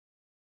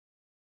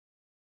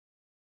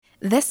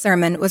This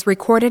sermon was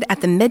recorded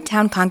at the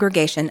Midtown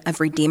congregation of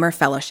Redeemer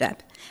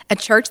Fellowship, a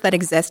church that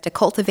exists to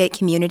cultivate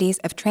communities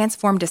of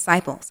transformed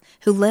disciples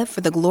who live for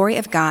the glory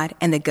of God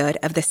and the good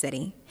of the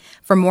city.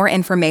 For more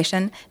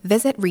information,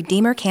 visit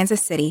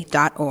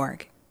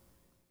redeemerkansascity.org.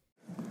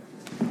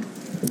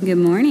 Good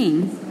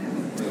morning.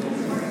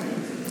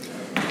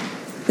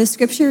 The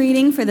scripture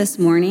reading for this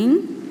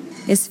morning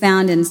is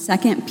found in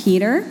 2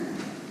 Peter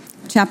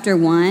chapter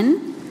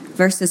 1,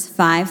 verses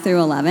 5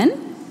 through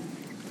 11.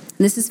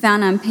 This is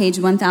found on page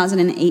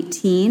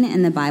 1018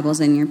 in the Bibles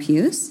in your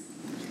pews.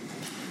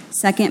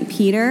 2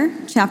 Peter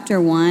chapter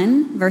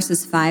 1,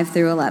 verses 5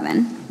 through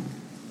 11.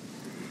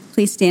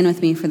 Please stand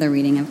with me for the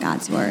reading of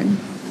God's word.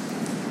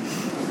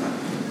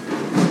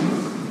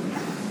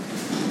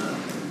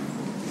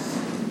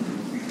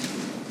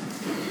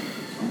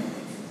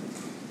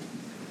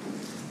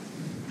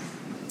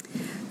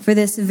 For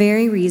this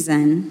very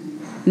reason,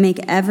 make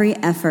every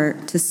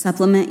effort to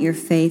supplement your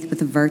faith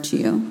with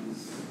virtue,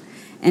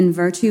 and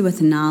virtue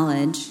with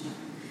knowledge,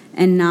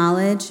 and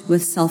knowledge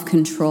with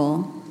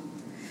self-control,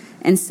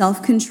 and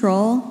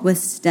self-control with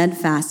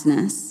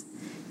steadfastness,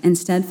 and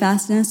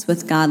steadfastness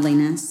with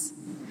godliness,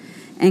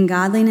 and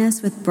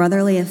godliness with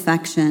brotherly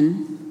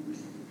affection,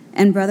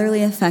 and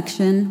brotherly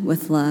affection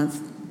with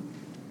love.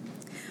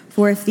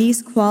 For if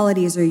these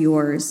qualities are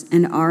yours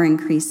and are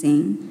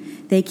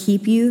increasing, they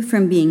keep you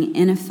from being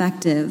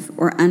ineffective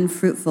or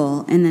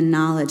unfruitful in the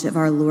knowledge of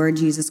our Lord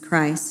Jesus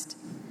Christ.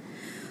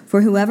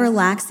 For whoever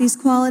lacks these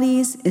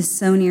qualities is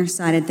so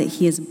nearsighted that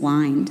he is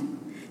blind,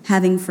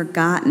 having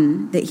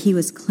forgotten that he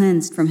was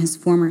cleansed from his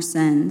former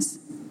sins.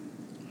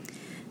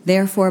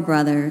 Therefore,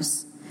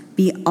 brothers,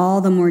 be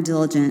all the more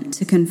diligent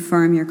to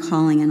confirm your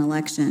calling and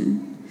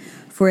election.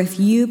 For if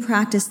you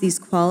practice these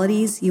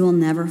qualities, you will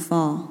never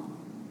fall.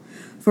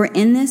 For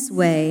in this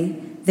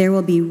way, there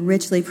will be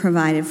richly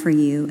provided for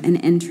you an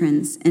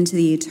entrance into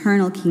the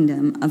eternal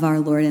kingdom of our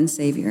Lord and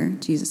Savior,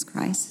 Jesus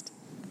Christ.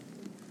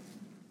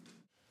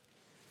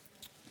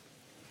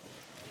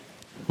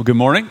 Well, good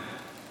morning.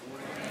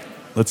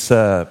 Let's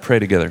pray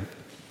together.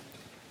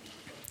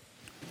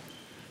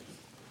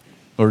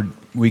 Lord,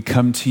 we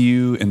come to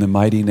you in the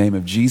mighty name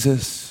of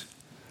Jesus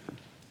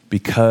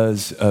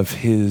because of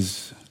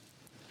his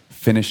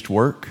finished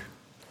work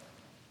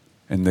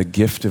and the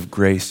gift of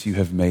grace you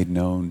have made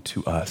known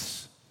to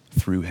us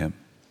through him.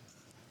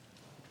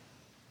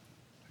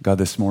 God,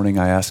 this morning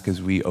I ask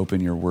as we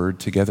open your word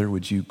together,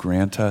 would you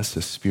grant us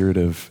a spirit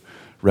of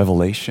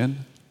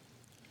revelation,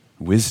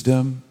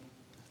 wisdom?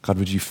 God,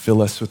 would you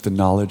fill us with the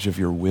knowledge of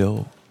your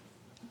will?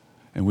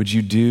 And would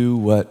you do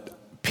what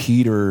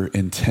Peter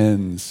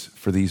intends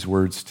for these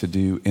words to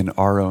do in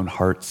our own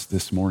hearts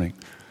this morning?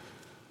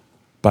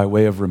 By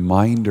way of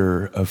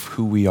reminder of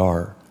who we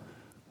are,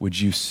 would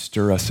you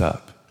stir us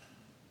up?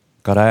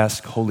 God, I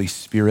ask, Holy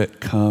Spirit,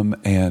 come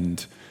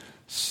and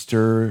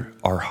stir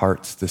our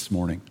hearts this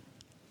morning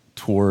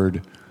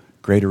toward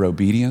greater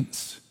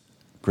obedience,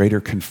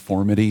 greater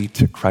conformity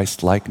to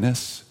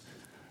Christ-likeness,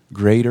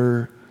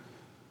 greater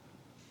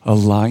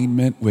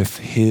alignment with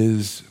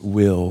his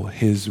will,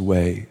 his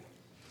way,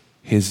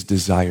 his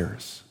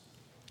desires.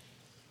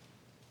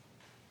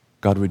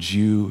 God, would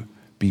you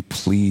be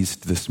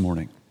pleased this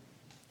morning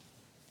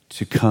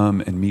to come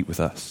and meet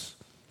with us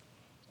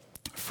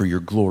for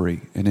your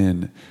glory, and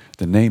in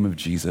the name of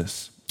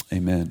Jesus,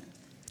 amen.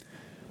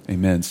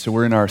 Amen. So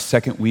we're in our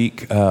second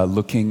week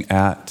looking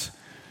at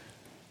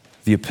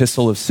the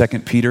Epistle of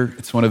 2 Peter.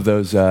 It's one of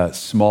those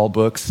small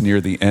books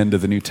near the end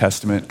of the New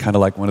Testament, kind of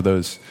like one of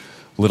those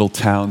little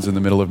towns in the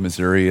middle of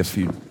Missouri. If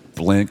you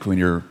blink when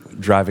you're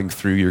driving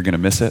through, you're going to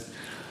miss it.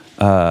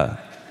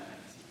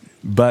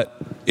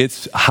 But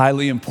it's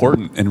highly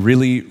important and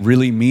really,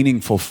 really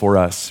meaningful for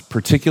us,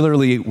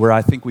 particularly where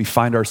I think we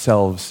find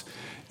ourselves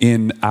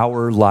in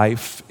our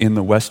life in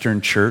the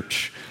Western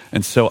church.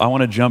 And so I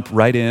want to jump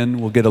right in.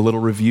 We'll get a little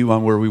review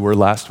on where we were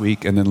last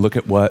week and then look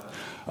at what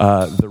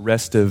the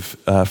rest of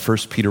 1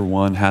 Peter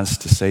 1 has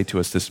to say to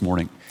us this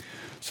morning.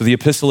 So the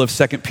epistle of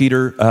 2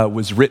 Peter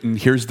was written.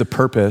 Here's the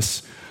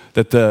purpose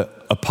that the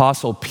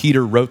apostle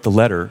Peter wrote the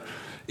letter,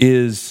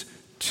 is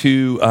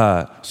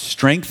to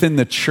strengthen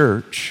the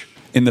church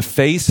in the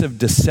face of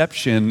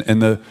deception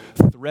and the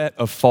threat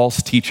of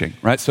false teaching,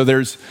 right? So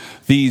there's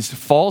these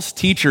false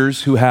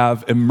teachers who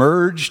have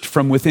emerged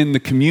from within the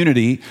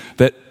community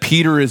that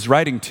Peter is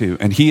writing to,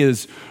 and he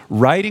is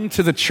writing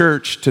to the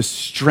church to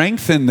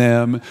strengthen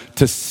them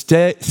to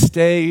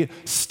stay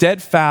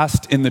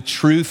steadfast in the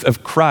truth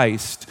of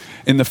Christ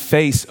in the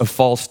face of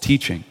false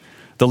teaching.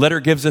 The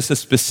letter gives us a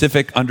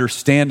specific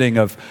understanding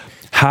of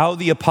how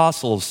the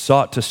apostles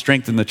sought to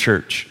strengthen the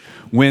church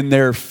when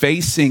they're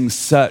facing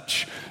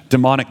such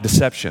demonic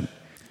deception.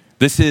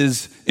 This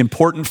is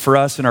important for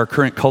us in our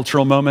current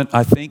cultural moment,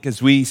 I think,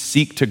 as we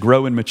seek to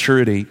grow in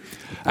maturity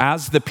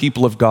as the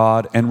people of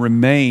God and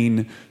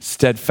remain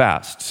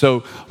steadfast.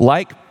 So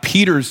like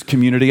Peter's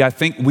community, I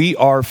think we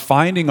are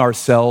finding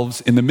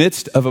ourselves in the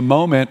midst of a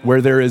moment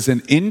where there is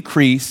an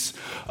increase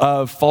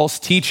of false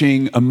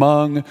teaching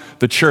among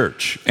the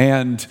church.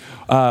 And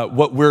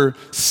what we're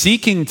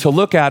seeking to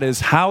look at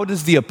is, how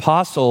does the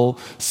apostle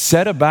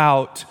set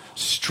about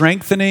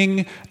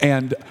strengthening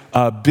and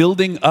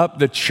building up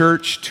the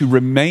church to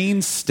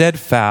remain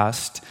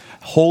steadfast,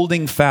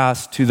 holding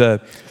fast to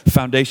the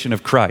foundation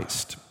of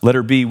Christ?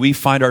 Letter B, we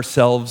find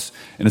ourselves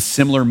in a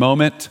similar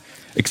moment,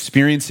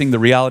 experiencing the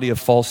reality of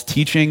false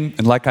teaching.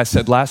 And like I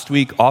said last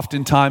week,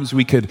 oftentimes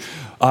we could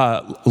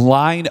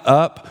line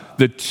up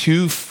the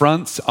two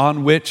fronts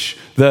on which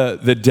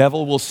the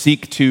devil will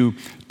seek to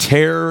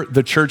tear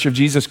the church of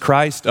Jesus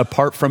Christ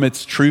apart from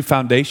its true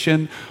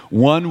foundation.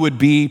 One would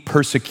be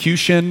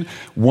persecution.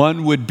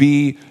 One would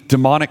be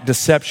demonic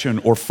deception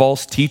or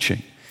false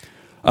teaching.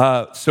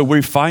 So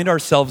we find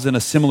ourselves in a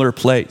similar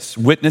place,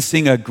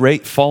 witnessing a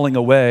great falling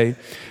away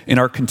in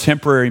our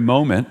contemporary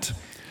moment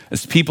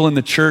as people in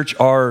the church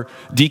are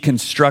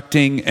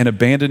deconstructing and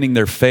abandoning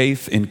their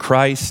faith in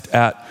Christ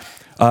at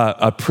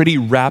a pretty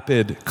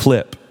rapid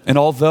clip. And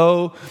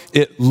although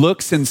it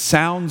looks and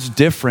sounds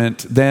different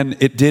than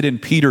it did in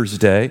Peter's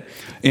day,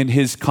 in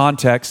his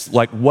context,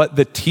 like what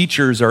the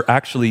teachers are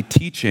actually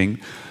teaching,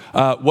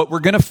 what we're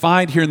going to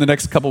find here in the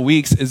next couple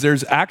weeks is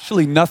there's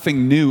actually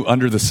nothing new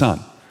under the sun.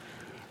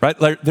 Right?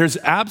 There's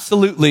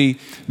absolutely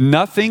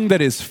nothing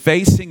that is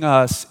facing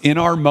us in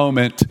our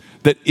moment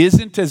that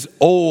isn't as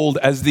old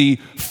as the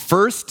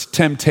first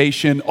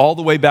temptation all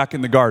the way back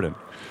in the garden.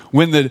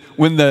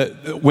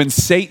 When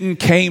Satan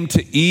came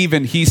to Eve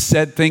and he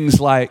said things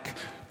like,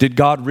 "Did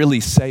God really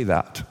say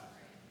that?"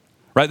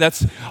 Right?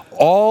 That's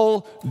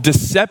all.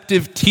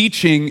 Deceptive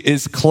teaching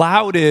is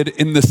clouded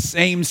in the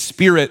same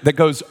spirit that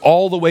goes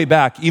all the way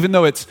back, even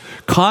though its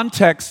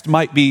context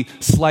might be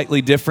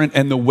slightly different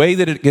and the way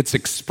that it gets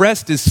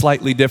expressed is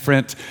slightly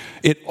different.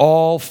 It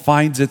all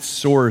finds its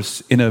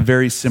source in a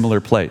very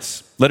similar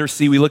place. Letter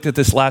C, we looked at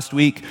this last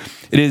week.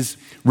 It is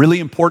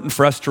really important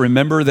for us to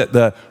remember that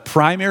the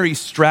primary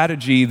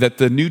strategy that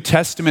the New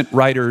Testament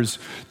writers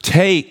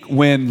take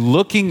when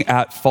looking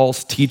at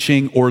false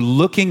teaching or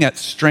looking at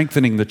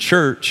strengthening the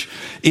church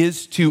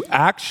is to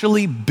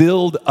actually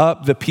build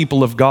up the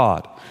people of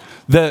God.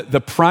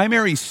 The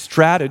primary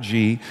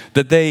strategy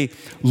that they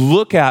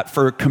look at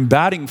for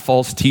combating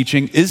false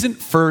teaching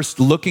isn't first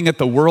looking at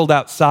the world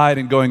outside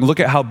and going, "Look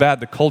at how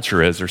bad the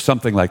culture is," or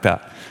something like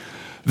that.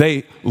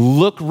 They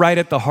look right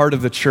at the heart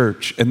of the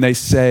church and they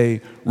say,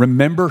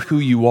 "Remember who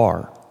you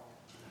are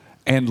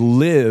and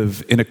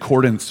live in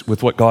accordance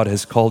with what God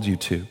has called you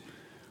to,"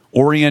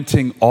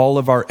 orienting all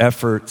of our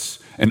efforts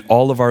and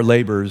all of our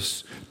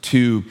labors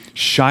to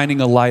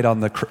shining a light on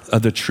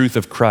the truth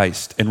of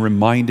Christ and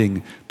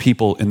reminding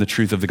people in the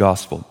truth of the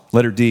gospel.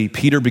 Letter D,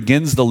 Peter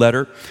begins the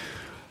letter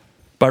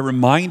by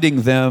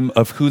reminding them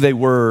of who they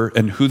were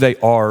and who they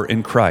are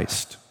in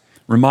Christ,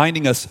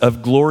 reminding us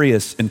of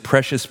glorious and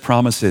precious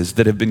promises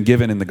that have been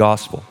given in the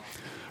gospel,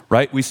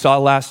 right? We saw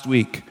last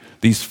week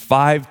these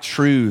 5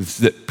 truths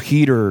that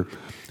Peter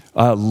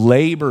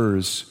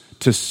labors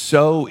to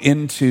sow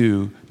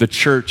into the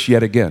church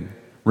yet again.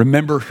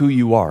 Remember who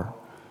you are.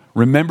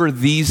 Remember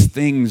these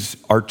things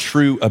are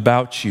true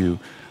about you.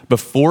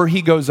 Before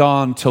he goes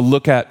on to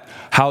look at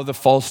how the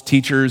false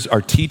teachers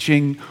are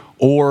teaching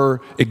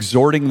or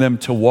exhorting them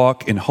to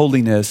walk in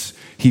holiness,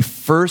 he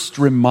first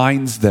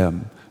reminds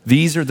them,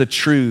 these are the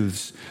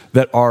truths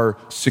that are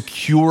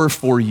secure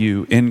for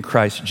you in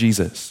Christ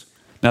Jesus.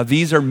 Now,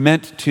 these are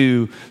meant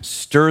to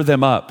stir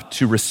them up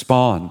to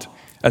respond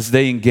as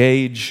they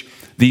engage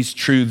these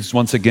truths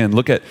once again.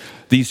 Look at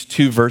these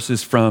 2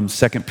 verses from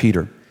 2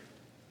 Peter,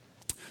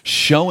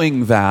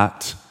 showing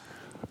that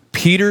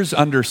Peter's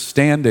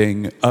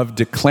understanding of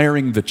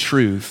declaring the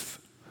truth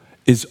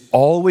is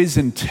always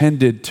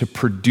intended to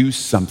produce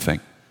something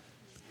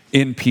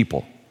in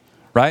people,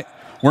 right?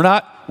 We're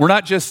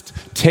not just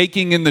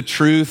taking in the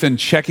truth and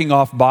checking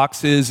off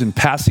boxes and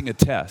passing a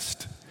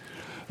test.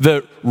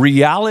 The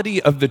reality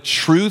of the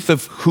truth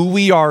of who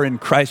we are in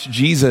Christ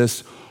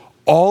Jesus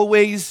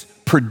always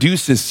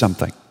produces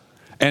something.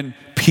 And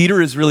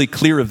Peter is really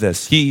clear of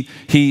this. He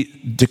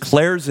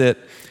declares it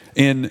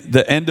in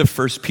the end of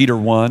 1 Peter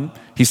 1.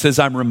 He says,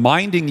 "I'm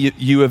reminding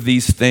you of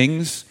these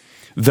things,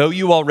 though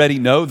you already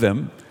know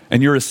them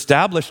and you're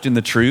established in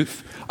the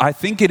truth. I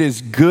think it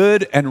is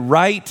good and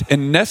right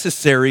and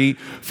necessary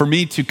for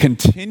me to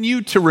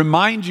continue to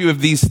remind you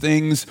of these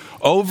things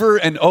over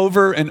and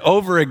over and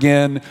over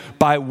again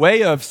by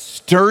way of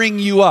stirring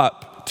you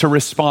up to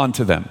respond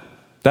to them."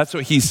 That's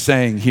what he's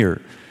saying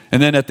here.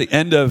 And then at the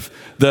end of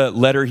the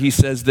letter, he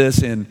says this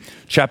in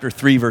chapter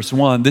 3, verse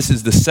 1. "This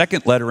is the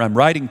second letter I'm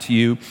writing to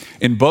you.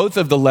 In both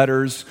of the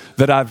letters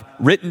that I've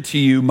written to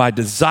you, my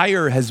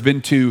desire has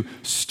been to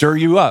stir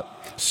you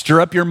up,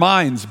 stir up your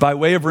minds by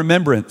way of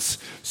remembrance,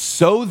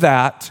 so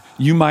that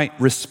you might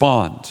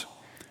respond."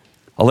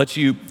 I'll let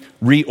you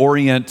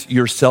reorient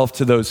yourself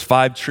to those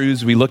 5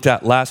 truths we looked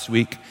at last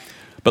week.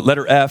 But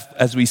letter F,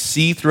 as we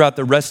see throughout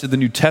the rest of the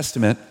New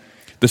Testament,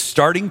 the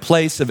starting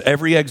place of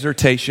every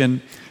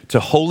exhortation to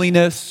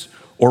holiness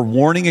or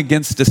warning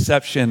against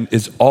deception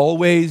is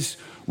always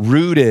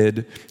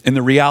rooted in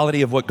the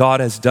reality of what God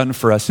has done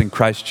for us in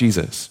Christ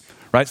Jesus.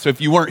 Right? So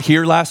if you weren't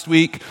here last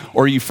week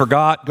or you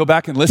forgot, go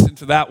back and listen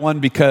to that one,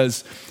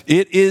 because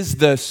it is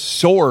the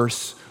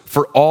source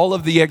for all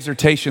of the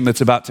exhortation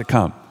that's about to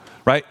come.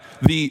 Right?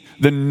 The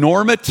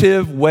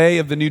normative way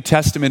of the New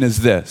Testament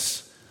is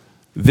this.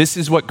 This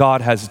is what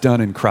God has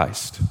done in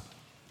Christ.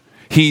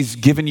 He's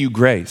given you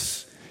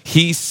grace.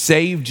 He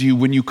saved you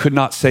when you could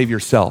not save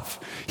yourself.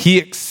 He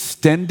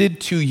extended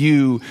to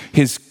you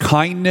his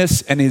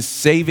kindness and his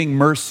saving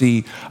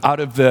mercy out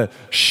of the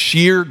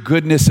sheer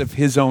goodness of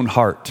his own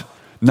heart,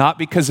 not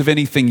because of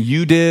anything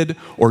you did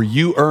or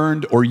you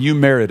earned or you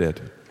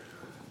merited.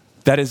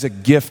 That is a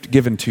gift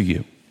given to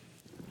you.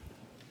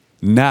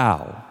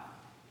 Now,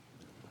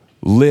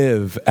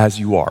 live as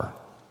you are.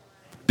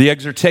 The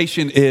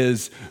exhortation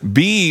is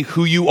be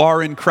who you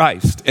are in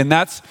Christ. And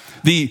that's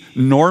the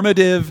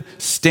normative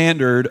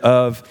standard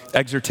of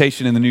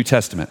exhortation in the New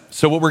Testament.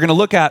 So what we're going to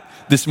look at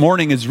this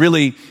morning is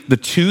really the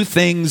 2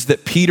 things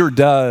that Peter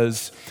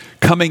does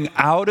coming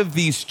out of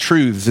these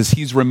truths as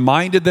he's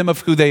reminded them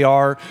of who they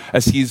are,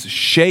 as he's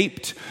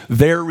shaped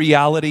their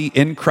reality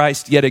in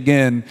Christ yet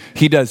again.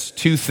 He does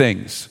 2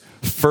 things.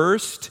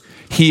 First,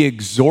 he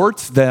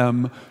exhorts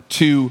them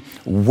to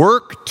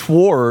work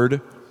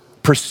toward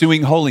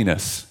pursuing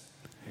holiness.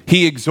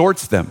 He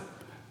exhorts them.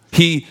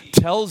 He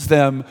tells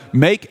them,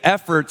 make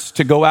efforts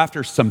to go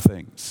after some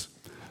things.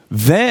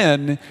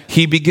 Then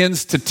he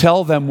begins to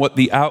tell them what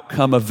the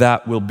outcome of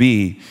that will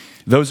be.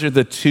 Those are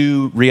the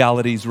 2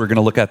 realities we're going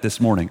to look at this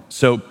morning.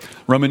 So,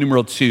 Roman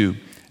numeral 2,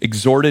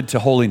 exhorted to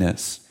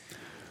holiness.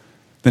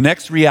 The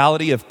next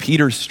reality of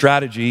Peter's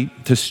strategy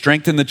to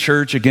strengthen the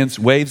church against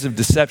waves of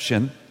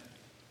deception,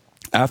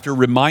 after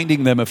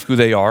reminding them of who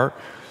they are,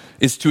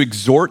 is to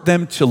exhort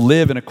them to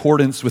live in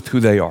accordance with who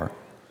they are,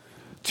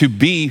 to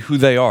be who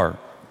they are.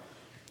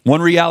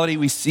 One reality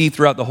we see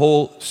throughout the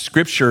whole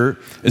scripture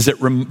is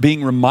that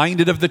being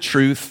reminded of the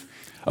truth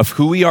of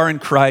who we are in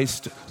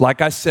Christ, like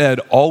I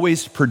said,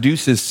 always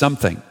produces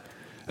something.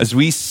 As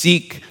we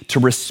seek to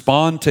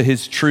respond to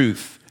his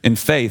truth in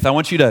faith, I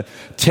want you to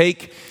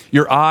take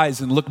your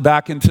eyes and look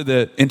back into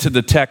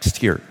the text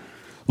here.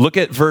 Look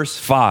at verse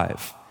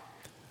 5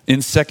 in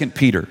 2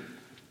 Peter.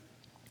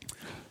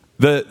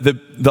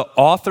 The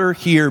author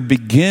here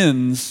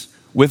begins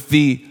with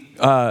the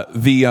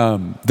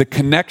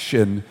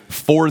connection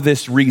for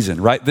this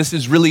reason, right? This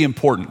is really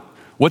important.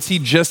 What's he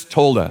just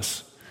told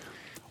us?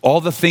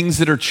 All the things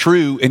that are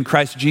true in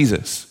Christ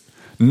Jesus.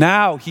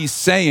 Now he's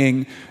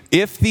saying,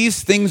 if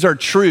these things are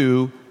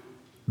true,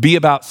 be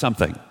about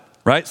something,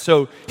 right?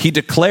 So he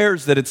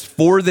declares that it's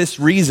for this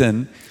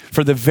reason,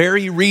 for the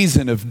very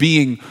reason of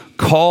being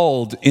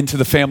called into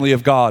the family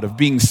of God, of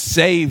being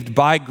saved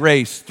by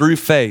grace through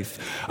faith,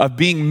 of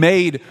being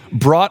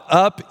brought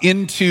up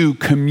into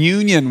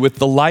communion with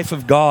the life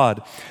of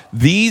God.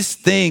 These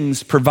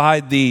things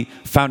provide the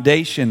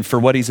foundation for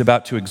what he's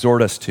about to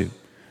exhort us to.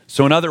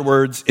 So in other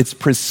words, it's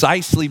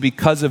precisely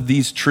because of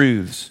these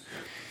truths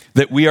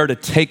that we are to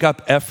take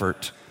up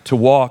effort to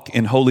walk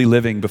in holy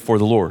living before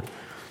the Lord.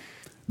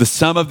 The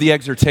sum of the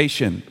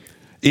exhortation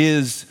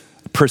is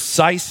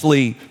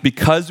precisely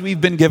because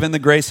we've been given the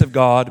grace of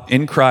God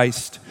in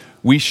Christ,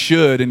 we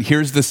should, and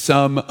here's the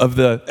sum of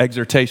the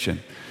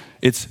exhortation.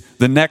 It's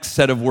the next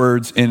set of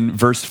words in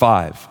verse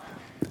 5.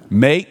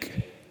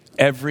 Make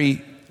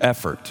every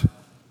effort.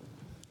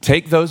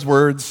 Take those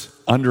words,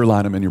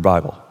 underline them in your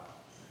Bible.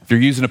 If you're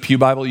using a Pew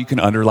Bible, you can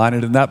underline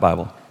it in that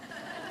Bible.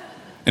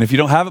 And if you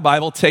don't have a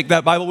Bible, take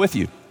that Bible with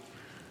you.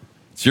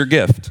 It's your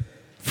gift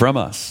from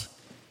us.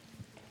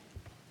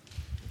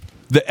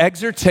 The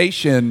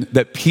exhortation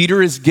that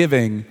Peter is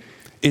giving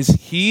is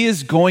he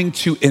is going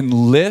to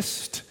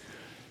enlist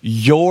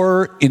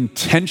your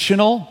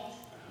intentional,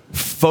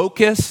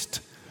 focused,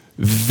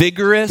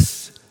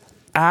 vigorous,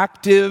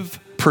 active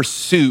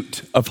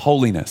pursuit of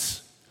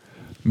holiness.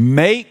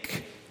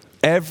 Make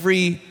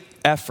every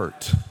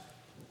effort.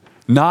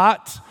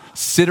 Not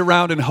sit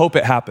around and hope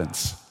it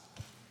happens.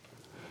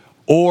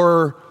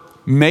 Or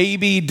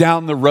maybe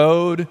down the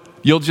road,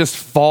 you'll just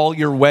fall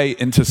your way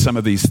into some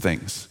of these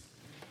things.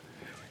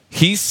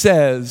 He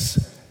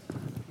says,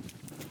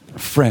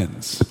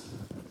 friends,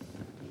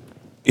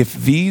 if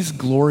these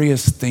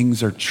glorious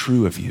things are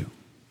true of you,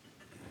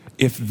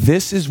 if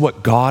this is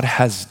what God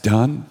has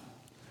done,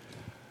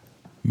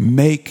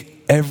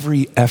 make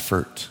every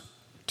effort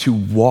to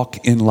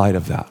walk in light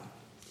of that.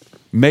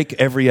 Make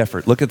every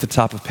effort. Look at the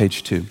top of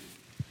page 2.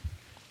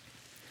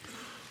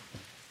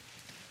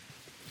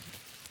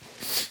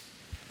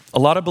 A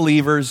lot of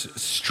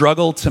believers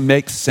struggle to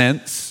make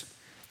sense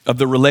of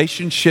the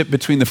relationship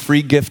between the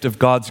free gift of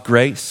God's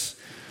grace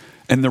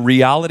and the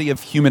reality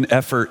of human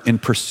effort in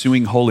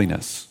pursuing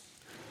holiness.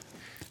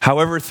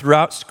 However,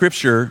 throughout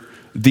Scripture,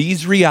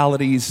 these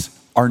realities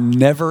are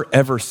never,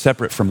 ever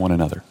separate from one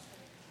another.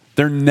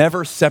 They're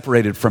never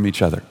separated from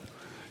each other.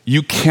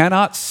 You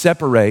cannot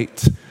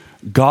separate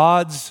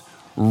God's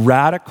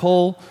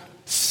radical,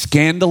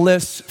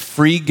 scandalous,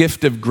 free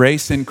gift of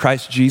grace in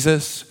Christ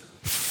Jesus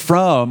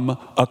from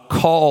a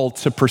call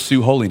to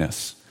pursue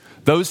holiness.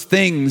 Those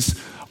things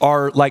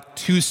are like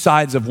two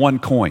sides of one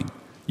coin.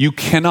 You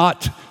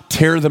cannot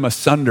tear them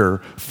asunder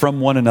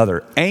from one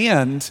another.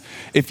 And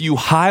if you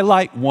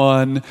highlight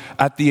one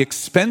at the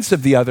expense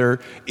of the other,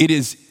 it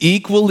is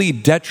equally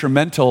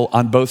detrimental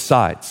on both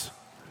sides.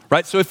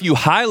 Right? So if you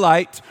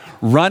highlight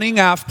running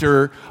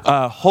after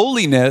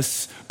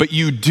holiness, but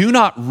you do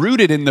not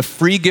root it in the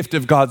free gift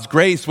of God's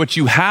grace, what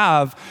you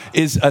have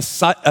is a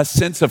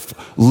sense of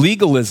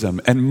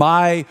legalism and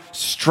my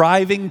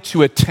striving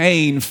to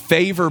attain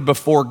favor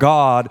before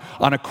God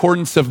on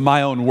accordance of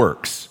my own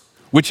works,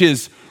 which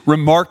is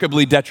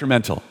remarkably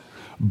detrimental.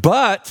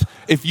 But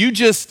if you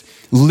just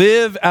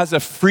live as a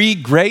free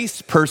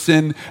grace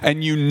person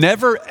and you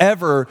never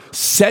ever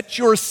set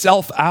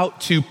yourself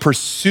out to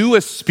pursue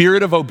a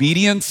spirit of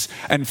obedience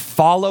and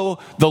follow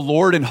the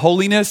Lord in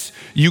holiness,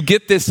 you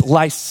get this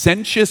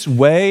licentious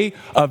way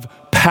of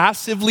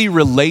passively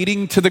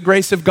relating to the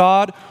grace of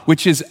God,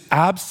 which is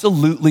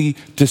absolutely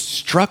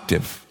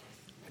destructive.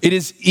 It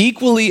is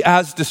equally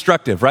as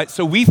destructive, right?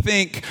 So we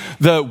think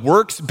the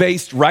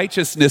works-based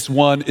righteousness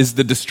one is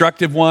the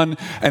destructive one,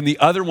 and the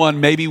other one,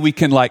 maybe we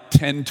can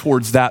tend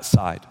towards that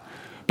side.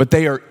 But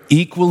they are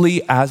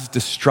equally as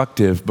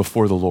destructive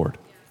before the Lord.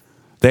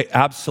 They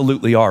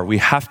absolutely are. We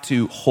have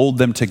to hold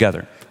them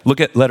together. Look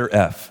at letter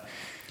F.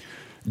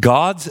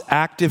 God's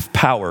active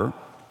power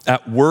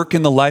at work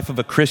in the life of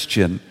a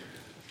Christian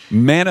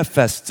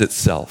manifests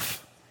itself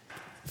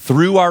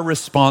through our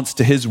response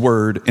to his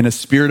word in a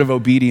spirit of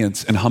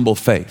obedience and humble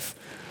faith.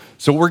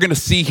 So what we're going to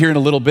see here in a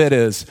little bit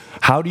is,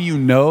 how do you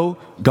know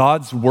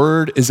God's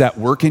word is at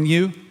work in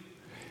you?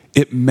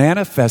 It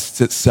manifests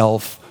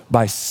itself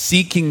by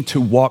seeking to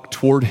walk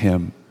toward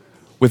him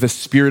with a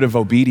spirit of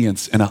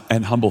obedience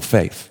and humble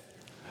faith.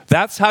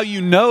 That's how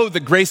you know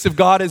the grace of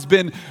God has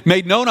been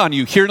made known on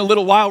you. Here in a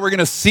little while, we're going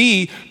to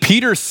see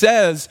Peter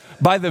says,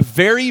 by the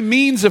very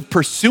means of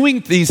pursuing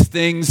these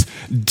things,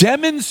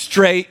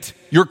 demonstrate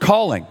your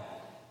calling.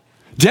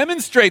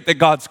 Demonstrate that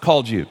God's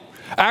called you.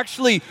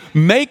 Actually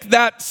make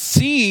that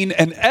seen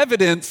and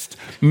evidenced,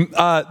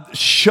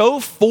 show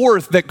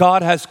forth that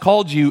God has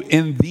called you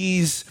in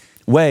these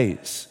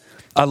ways.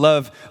 I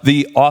love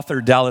the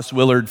author Dallas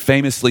Willard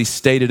famously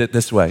stated it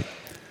this way: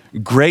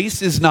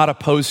 grace is not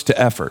opposed to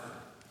effort.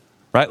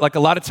 Right? A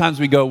lot of times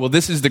we go, well,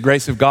 this is the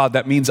grace of God.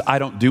 That means I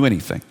don't do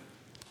anything.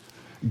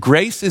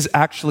 Grace is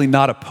actually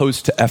not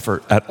opposed to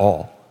effort at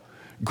all.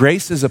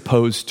 Grace is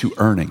opposed to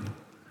earning.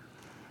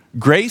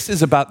 Grace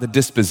is about the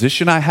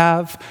disposition I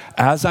have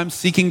as I'm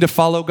seeking to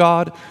follow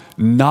God,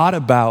 not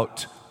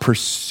about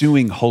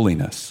pursuing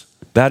holiness.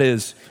 That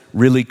is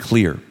really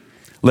clear.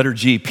 Letter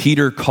G,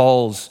 Peter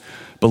calls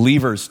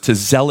believers to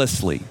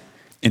zealously,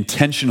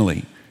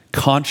 intentionally,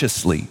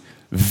 consciously,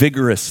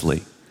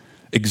 vigorously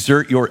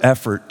exert your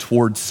effort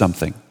towards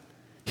something.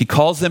 He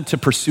calls them to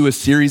pursue a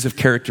series of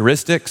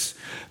characteristics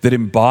that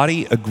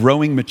embody a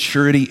growing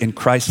maturity in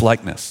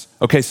Christ-likeness.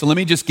 Okay, so let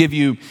me just give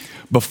you,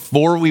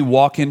 before we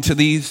walk into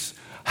these,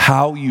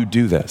 how you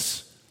do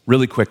this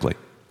really quickly.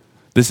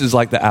 This is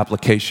like the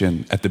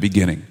application at the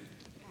beginning.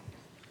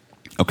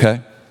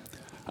 Okay?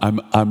 I'm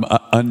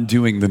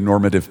undoing the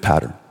normative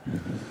pattern.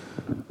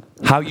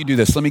 How you do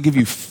this, let me give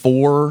you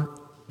four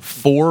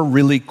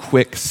really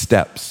quick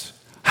steps.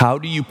 How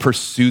do you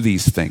pursue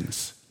these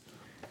things?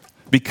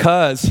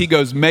 Because he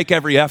goes, make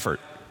every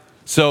effort.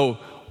 So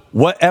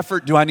what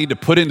effort do I need to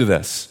put into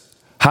this?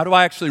 How do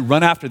I actually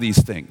run after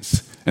these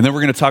things? And then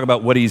we're going to talk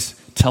about what he's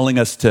telling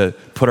us to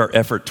put our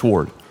effort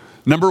toward.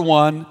 Number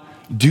one,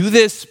 do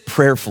this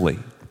prayerfully.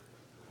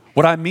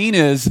 What I mean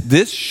is,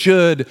 this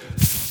should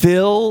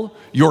fill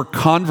your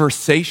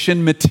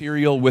conversation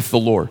material with the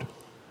Lord,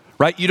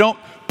 right? You don't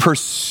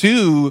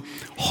pursue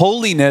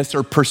holiness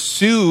or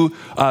pursue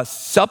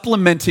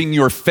supplementing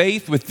your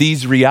faith with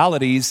these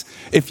realities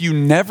if you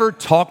never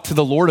talk to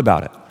the Lord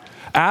about it.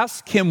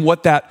 Ask him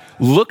what that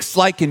looks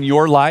like in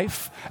your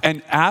life,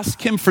 and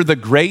ask him for the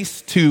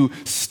grace to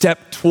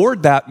step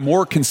toward that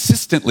more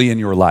consistently in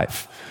your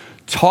life.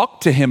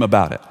 Talk to him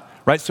about it,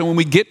 right? So when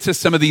we get to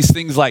some of these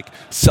things like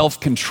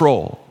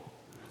self-control,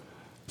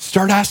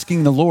 start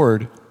asking the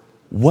Lord,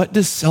 what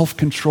does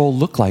self-control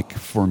look like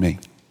for me?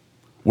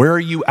 Where are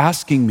you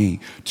asking me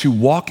to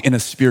walk in a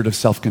spirit of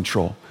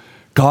self-control?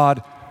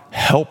 God,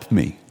 help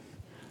me.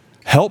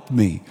 Help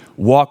me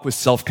walk with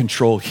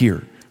self-control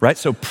here, right?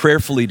 So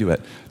prayerfully do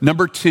it.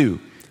 Number two,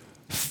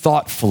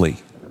 thoughtfully.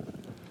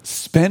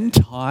 Spend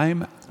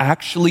time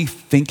actually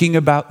thinking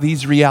about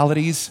these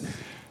realities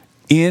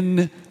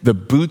in the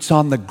boots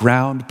on the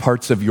ground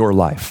parts of your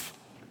life,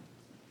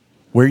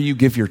 where you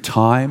give your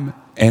time,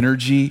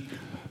 energy.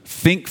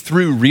 Think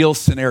through real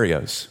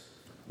scenarios,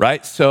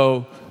 right?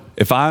 So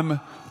if I'm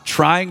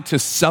trying to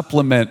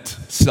supplement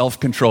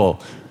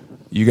self-control,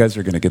 you guys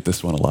are going to get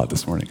this one a lot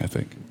this morning, I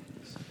think.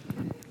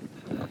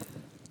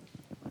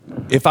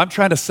 If I'm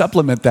trying to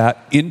supplement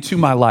that into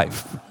my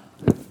life,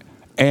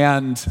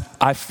 and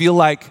I feel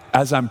like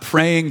as I'm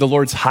praying, the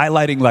Lord's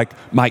highlighting like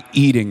my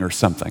eating or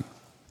something.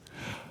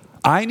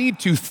 I need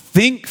to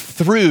think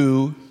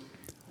through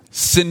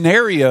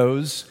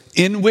scenarios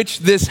in which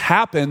this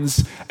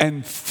happens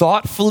and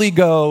thoughtfully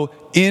go,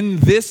 in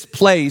this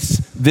place,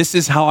 this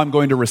is how I'm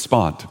going to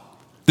respond.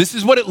 This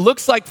is what it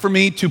looks like for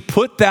me to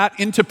put that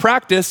into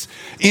practice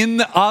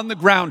on the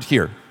ground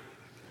here.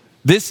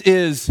 This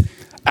is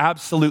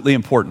absolutely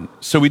important.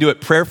 So we do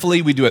it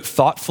prayerfully, we do it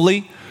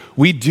thoughtfully,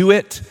 we do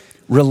it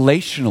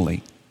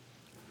relationally.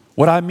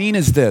 What I mean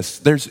is this,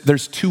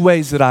 there's two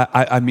ways that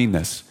I mean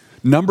this.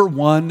 Number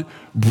one,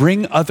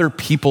 bring other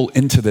people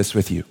into this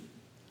with you.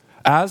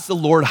 As the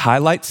Lord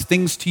highlights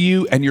things to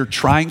you and you're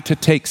trying to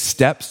take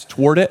steps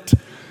toward it,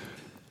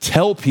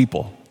 tell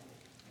people,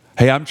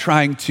 hey, I'm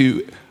trying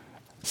to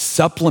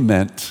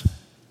supplement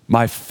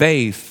my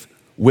faith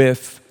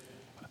with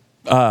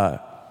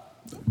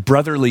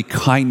brotherly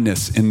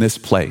kindness in this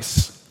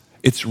place.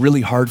 It's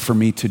really hard for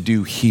me to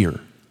do here.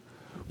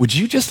 Would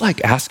you just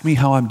ask me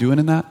how I'm doing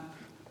in that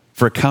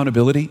for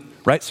accountability,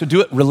 right? So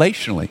do it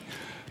relationally.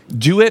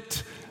 Do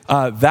it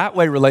that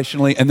way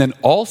relationally, and then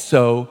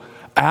also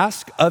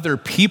ask other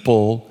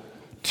people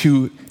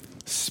to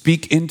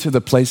speak into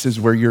the places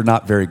where you're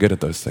not very good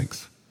at those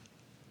things.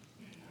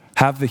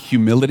 Have the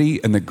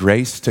humility and the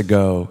grace to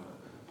go,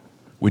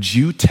 would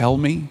you tell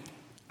me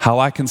how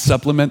I can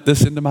supplement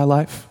this into my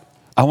life?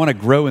 I want to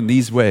grow in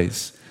these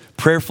ways,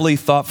 prayerfully,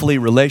 thoughtfully,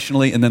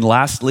 relationally, and then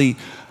lastly,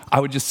 I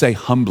would just say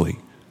humbly,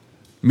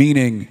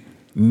 meaning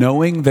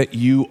knowing that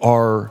you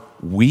are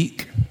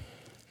weak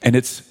and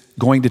it's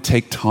going to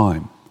take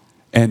time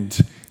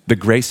and the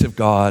grace of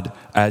God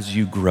as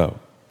you grow.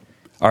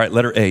 All right,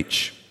 letter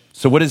H.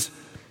 So what is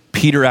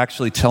Peter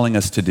actually telling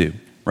us to do,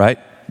 right?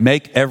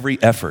 Make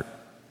every effort.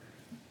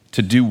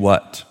 To do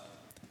what?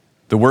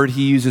 The word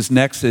he uses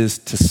next is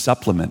to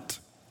supplement.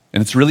 And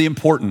it's really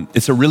important.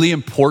 It's a really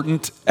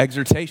important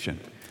exhortation,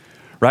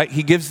 right?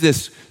 He gives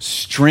this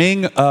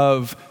string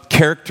of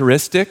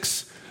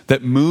characteristics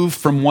that move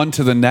from one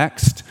to the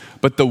next,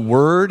 but the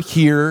word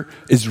here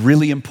is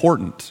really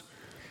important.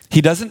 He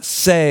doesn't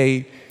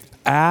say,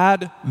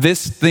 add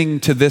this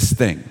thing to this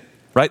thing,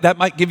 right? That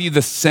might give you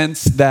the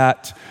sense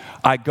that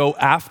I go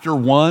after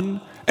one,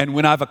 and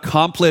when I've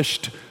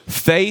accomplished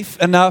faith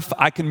enough,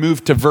 I can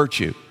move to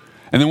virtue.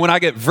 And then when I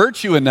get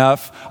virtue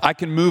enough, I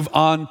can move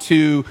on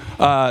to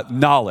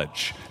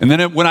knowledge. And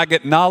then when I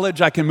get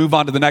knowledge, I can move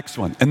on to the next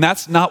one. And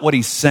that's not what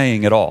he's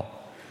saying at all.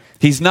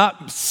 He's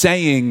not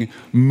saying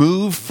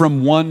move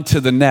from one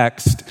to the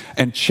next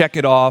and check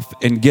it off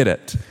and get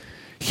it.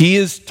 He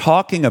is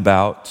talking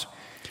about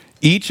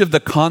each of the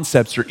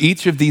concepts or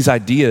each of these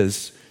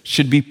ideas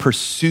should be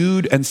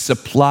pursued and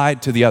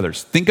supplied to the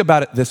others. Think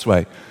about it this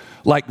way,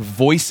 like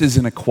voices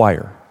in a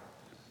choir,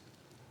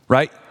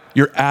 right?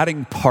 You're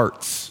adding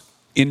parts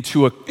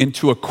into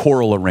a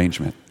choral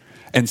arrangement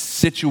and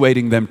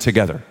situating them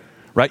together,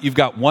 right? You've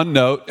got one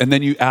note and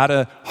then you add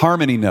a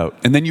harmony note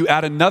and then you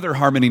add another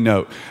harmony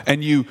note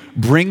and you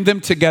bring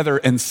them together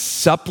and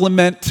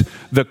supplement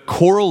the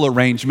choral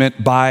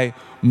arrangement by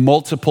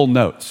multiple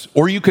notes.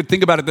 Or you could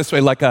think about it this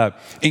way, like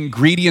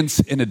ingredients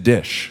in a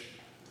dish,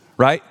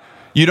 right?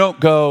 You don't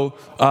go,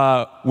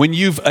 when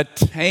you've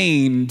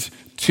attained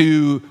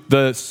to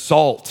the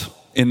salt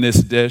in this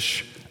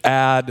dish,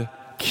 add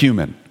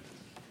cumin,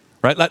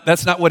 right?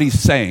 That's not what he's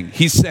saying.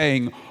 He's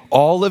saying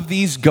all of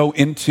these go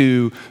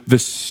into the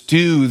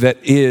stew that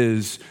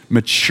is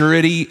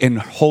maturity and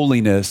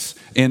holiness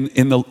in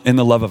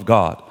the love of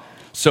God.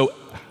 So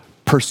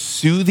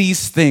pursue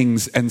these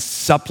things and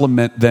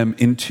supplement them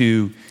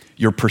into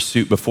your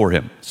pursuit before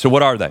him. So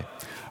what are they?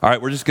 All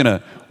right, we're just going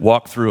to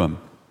walk through them.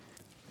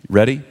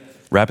 Ready?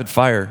 Rapid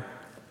fire.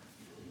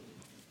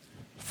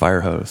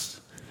 Fire hose.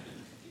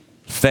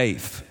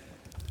 Faith.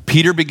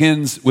 Peter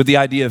begins with the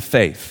idea of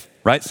faith,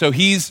 right? So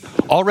he's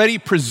already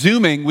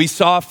presuming, we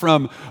saw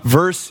from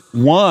verse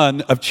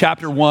 1 of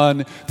chapter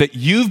 1, that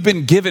you've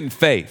been given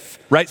faith,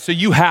 right? So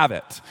you have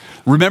it.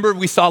 Remember,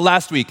 we saw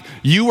last week,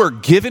 you were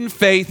given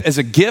faith as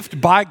a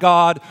gift by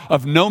God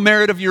of no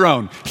merit of your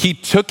own. He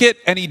took it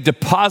and he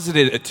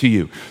deposited it to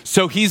you.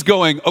 So he's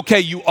going,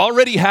 okay, you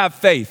already have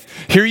faith.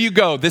 Here you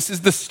go. This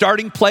is the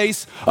starting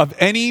place of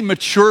any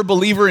mature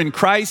believer in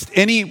Christ,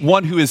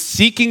 anyone who is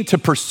seeking to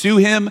pursue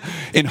him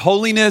in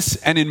holiness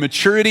and in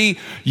maturity.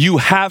 You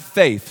have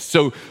faith.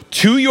 So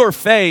to your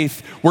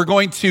faith, we're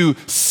going to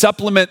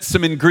supplement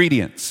some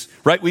ingredients,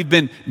 right? We've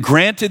been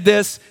granted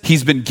this.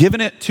 He's been given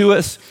it to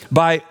us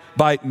by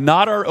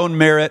not our own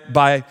merit,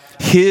 by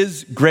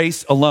his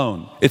grace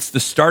alone. It's the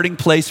starting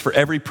place for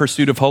every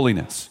pursuit of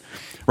holiness,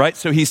 right?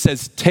 So he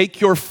says,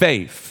 take your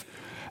faith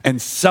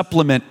and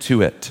supplement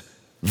to it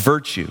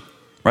virtue,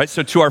 right?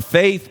 So to our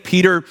faith,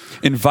 Peter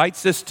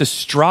invites us to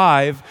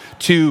strive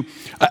to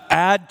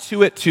add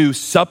to it, to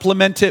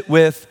supplement it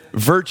with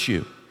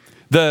virtue.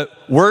 The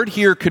word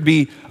here could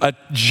be a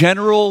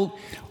general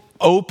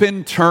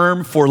open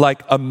term for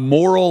like a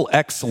moral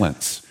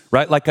excellence,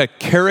 right? Like a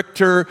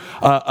character,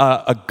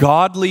 a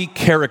godly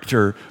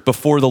character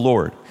before the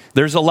Lord.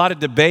 There's a lot of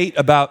debate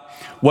about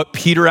what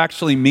Peter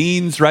actually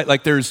means, right?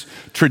 Like there's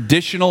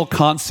traditional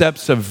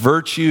concepts of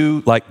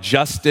virtue like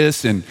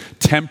justice and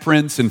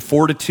temperance and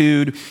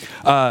fortitude,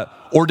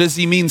 or does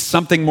he mean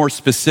something more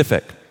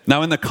specific?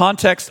 Now in the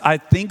context, I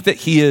think that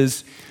he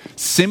is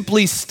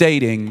simply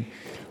stating,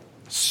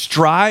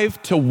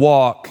 strive to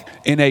walk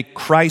in a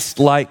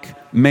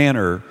Christ-like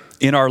manner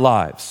in our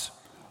lives.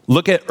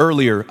 Look at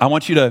earlier. I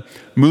want you to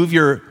move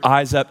your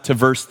eyes up to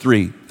verse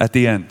 3 at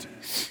the end.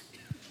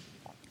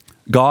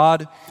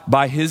 God,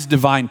 by his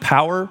divine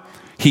power,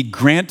 he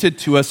granted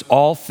to us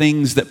all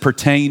things that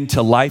pertain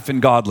to life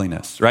and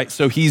godliness, right?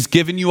 So he's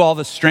given you all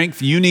the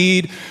strength you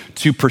need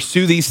to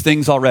pursue these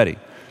things already.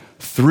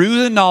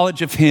 Through the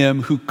knowledge of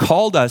him who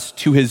called us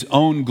to his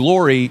own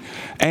glory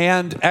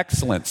and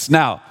excellence.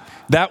 Now,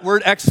 that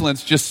word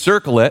excellence, just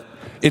circle it.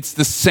 It's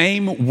the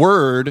same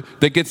word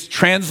that gets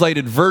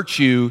translated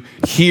virtue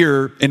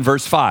here in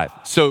verse 5.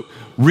 So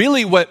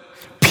really what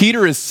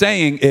Peter is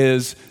saying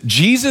is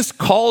Jesus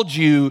called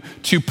you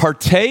to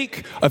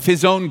partake of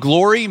his own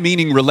glory,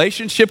 meaning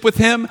relationship with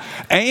him,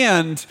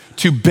 and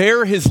to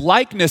bear his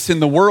likeness in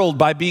the world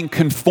by being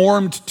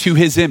conformed to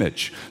his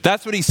image.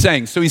 That's what he's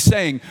saying. So he's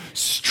saying,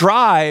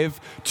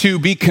 strive to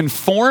be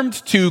conformed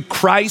to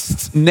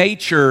Christ's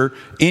nature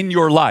in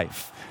your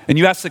life. And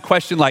you ask the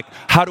question like,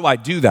 how do I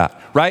do that,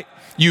 right?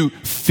 You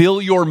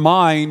fill your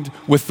mind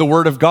with the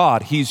word of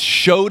God. He's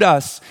showed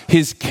us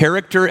his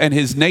character and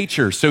his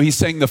nature. So he's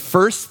saying the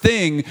first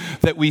thing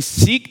that we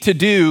seek to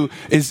do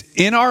is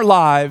in our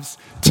lives,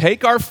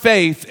 take our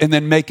faith and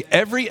then make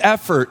every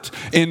effort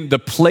in the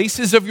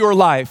places of your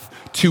life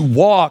to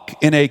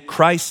walk in a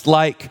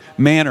Christ-like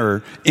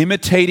manner,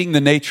 imitating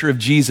the nature of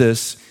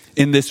Jesus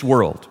in this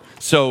world.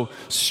 So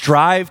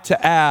strive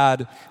to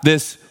add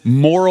this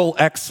moral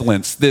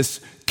excellence, this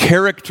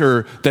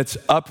character that's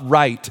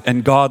upright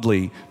and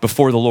godly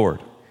before the Lord.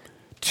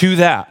 To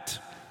that,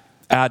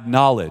 add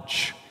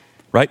knowledge,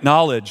 right?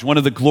 Knowledge, one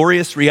of the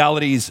glorious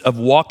realities of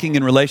walking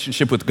in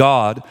relationship with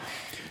God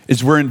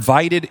is we're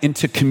invited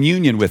into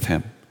communion with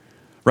him,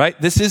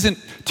 right? This isn't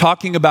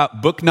talking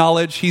about book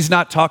knowledge. He's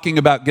not talking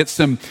about get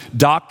some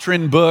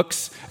doctrine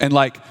books and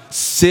like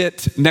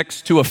sit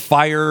next to a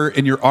fire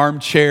in your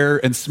armchair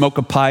and smoke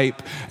a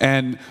pipe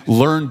and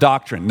learn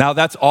doctrine. Now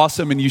that's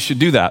awesome and you should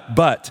do that,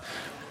 but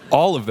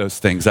all of those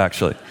things,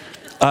 actually.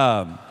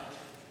 But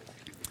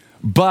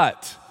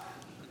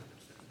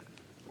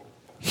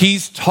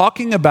he's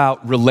talking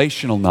about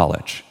relational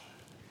knowledge.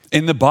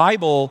 In the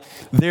Bible,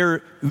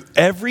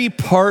 every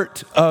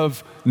part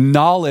of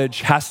knowledge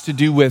has to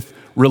do with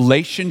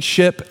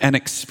relationship and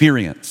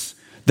experience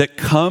that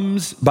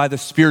comes by the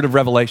spirit of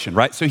revelation,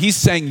 right? So he's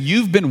saying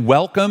you've been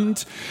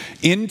welcomed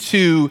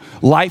into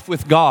life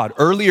with God.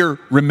 Earlier,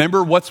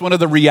 remember what's one of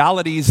the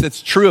realities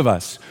that's true of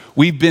us?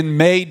 We've been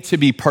made to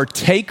be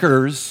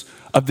partakers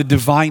of the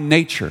divine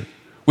nature,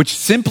 which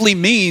simply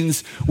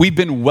means we've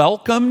been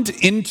welcomed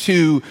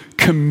into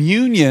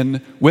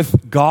communion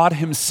with God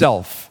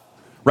himself,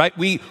 right?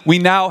 We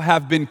now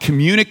have been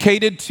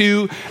communicated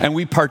to and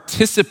we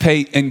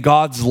participate in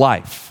God's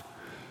life.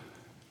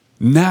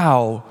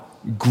 Now,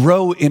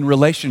 grow in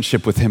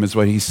relationship with him is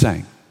what he's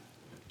saying.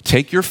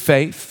 Take your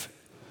faith,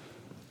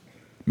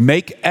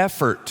 make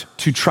effort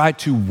to try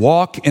to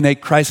walk in a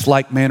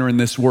Christ-like manner in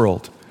this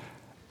world.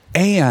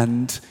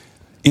 And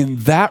in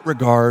that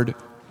regard,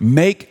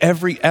 make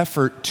every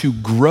effort to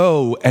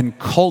grow and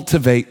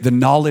cultivate the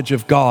knowledge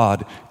of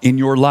God in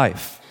your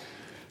life.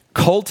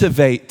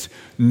 Cultivate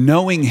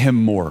knowing him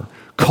more.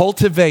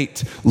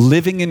 Cultivate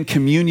living in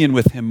communion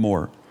with him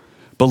more.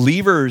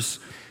 Believers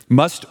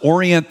must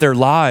orient their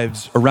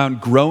lives around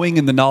growing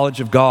in the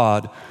knowledge of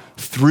God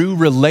through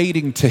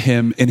relating to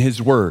him in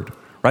his word,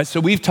 right?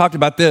 So we've talked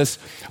about this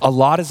a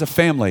lot as a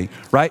family,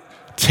 right?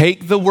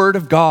 Take the word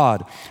of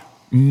God,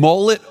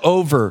 mull it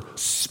over,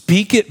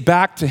 speak it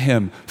back to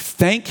him,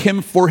 thank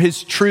him for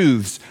his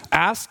truths,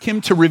 ask him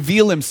to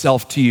reveal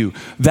himself to you.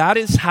 That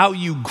is how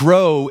you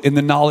grow in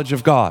the knowledge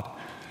of God.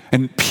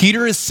 And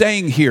Peter is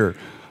saying here,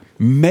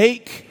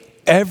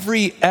 make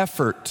every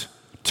effort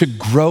to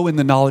grow in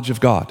the knowledge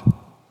of God.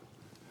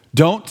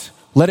 Don't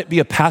let it be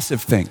a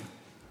passive thing,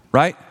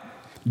 right?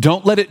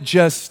 Don't let it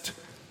just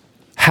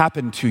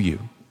happen to you.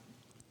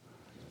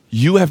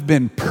 You have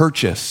been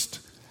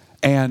purchased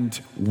and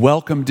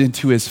welcomed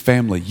into his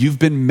family. You've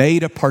been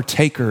made a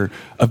partaker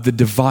of the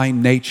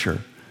divine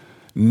nature.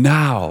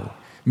 Now,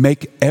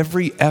 make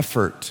every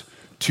effort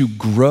to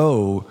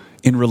grow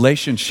in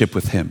relationship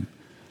with him,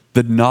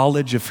 the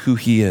knowledge of who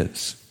he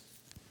is.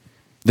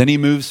 Then he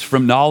moves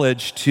from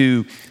knowledge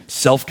to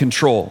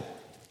self-control.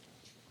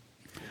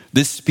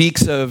 This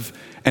speaks of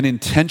an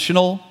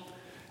intentional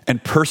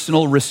and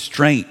personal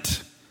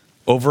restraint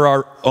over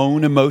our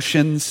own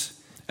emotions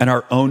and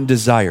our own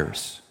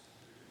desires.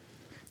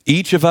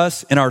 Each of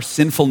us in our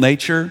sinful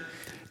nature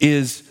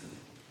is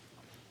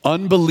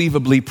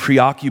unbelievably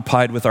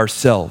preoccupied with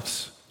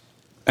ourselves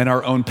and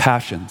our own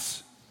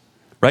passions,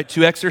 right?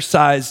 To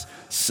exercise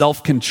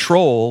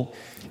self-control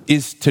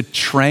is to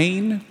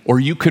train, or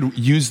you could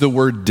use the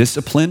word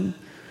discipline,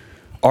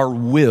 our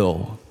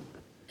will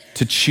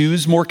to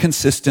choose more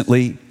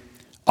consistently,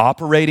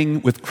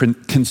 operating with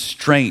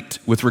constraint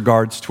with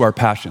regards to our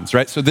passions,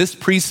 right? So this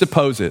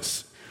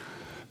presupposes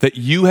that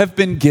you have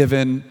been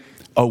given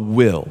a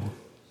will,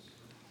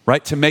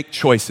 right, to make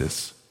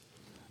choices.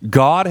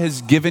 God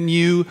has given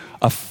you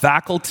a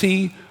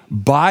faculty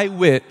by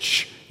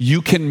which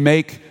you can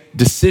make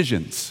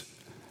decisions,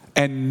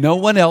 and no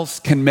one else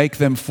can make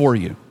them for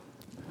you.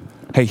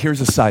 Hey, here's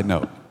a side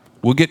note.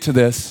 We'll get to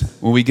this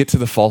when we get to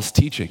the false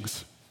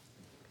teachings,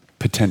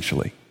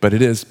 potentially, but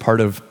it is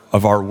part of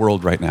our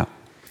world right now.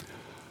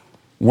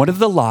 One of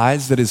the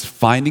lies that is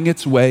finding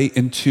its way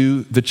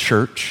into the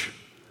church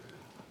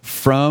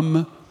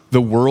from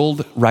the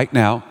world right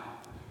now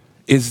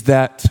is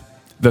that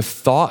the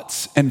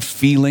thoughts and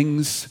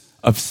feelings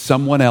of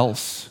someone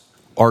else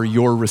are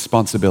your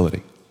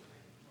responsibility,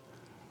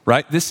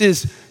 right? This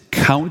is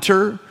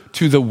counter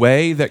to the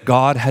way that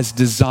God has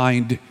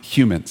designed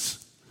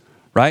humans,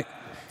 right?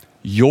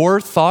 Your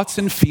thoughts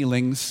and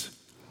feelings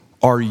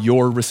are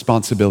your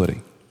responsibility.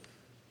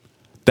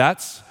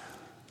 That's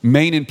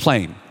main and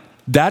plain.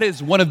 That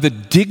is one of the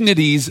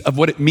dignities of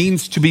what it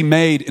means to be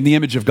made in the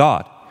image of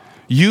God.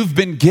 You've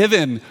been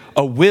given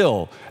a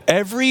will.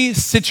 Every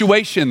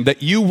situation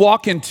that you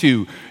walk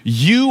into,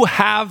 you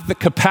have the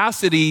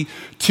capacity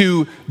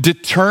to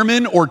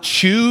determine or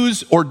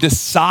choose or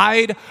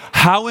decide,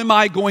 how am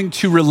I going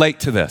to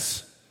relate to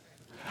this?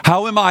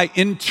 How am I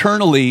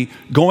internally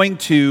going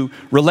to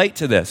relate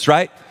to this,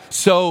 right?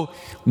 So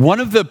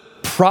one of the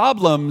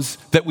problems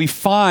that we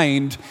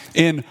find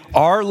in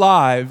our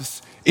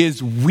lives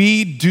is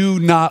we do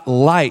not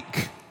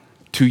like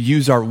to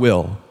use our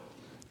will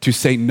to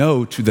say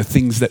no to the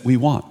things that we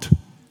want,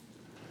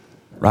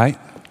 right?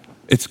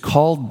 It's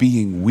called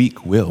being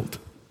weak-willed.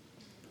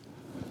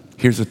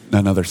 Here's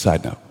another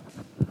side note.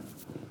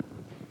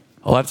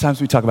 A lot of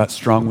times we talk about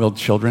strong-willed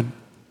children.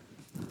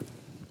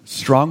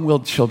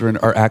 Strong-willed children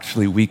are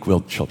actually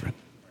weak-willed children,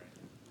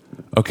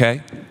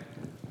 okay?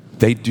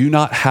 They do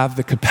not have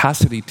the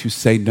capacity to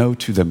say no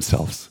to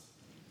themselves.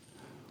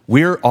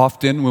 We're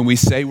often, when we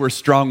say we're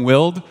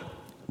strong-willed,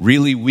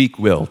 really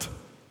weak-willed.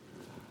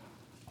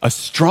 A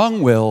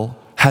strong will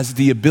has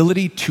the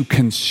ability to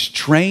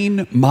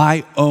constrain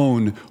my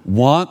own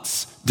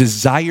wants,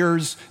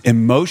 desires,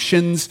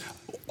 emotions,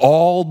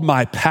 all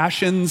my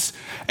passions,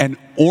 and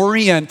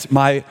orient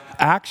my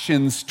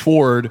actions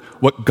toward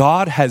what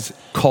God has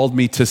called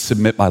me to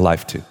submit my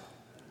life to.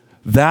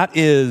 That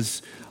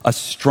is a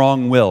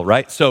strong will,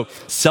 right? So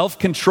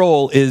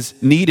self-control is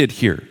needed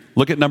here.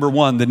 Look at number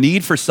 1. The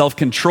need for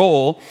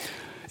self-control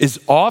is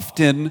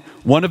often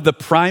one of the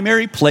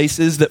primary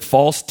places that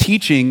false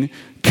teaching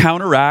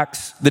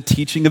counteracts the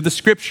teaching of the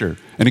scripture.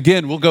 And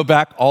again, we'll go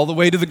back all the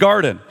way to the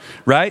garden,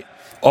 right?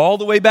 All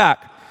the way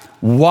back.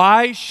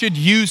 Why should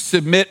you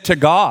submit to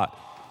God?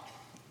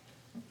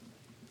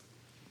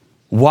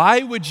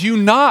 Why would you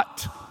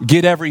not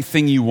get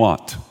everything you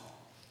want?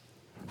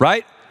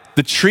 Right?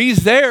 The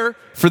tree's there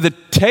for the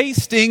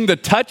tasting, the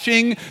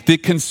touching, the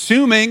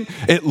consuming.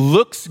 It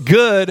looks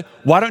good.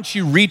 Why don't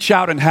you reach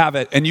out and have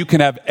it, and you can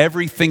have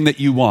everything that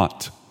you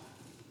want?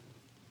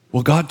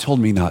 Well, God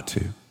told me not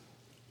to.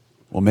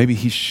 Well, maybe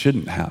he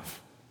shouldn't have.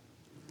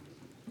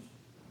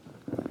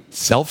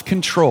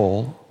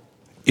 Self-control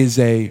is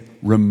a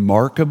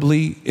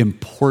remarkably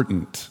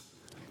important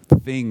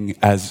thing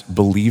as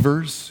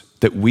believers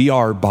that we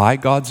are, by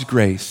God's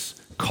grace,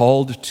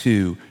 called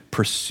to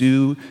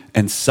pursue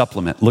and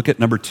supplement. Look at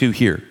number 2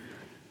 here.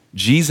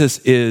 Jesus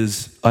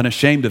is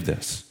unashamed of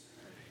this.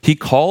 He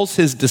calls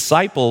his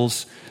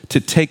disciples to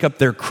take up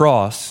their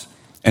cross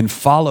and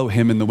follow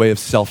him in the way of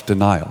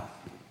self-denial,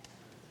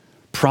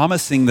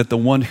 promising that the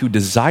one who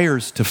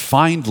desires to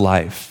find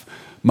life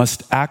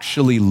must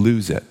actually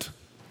lose it,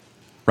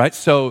 right?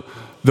 So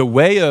the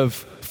way of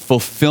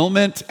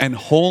fulfillment and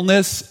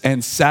wholeness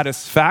and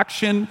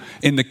satisfaction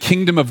in the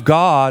kingdom of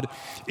God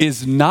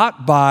is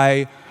not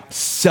by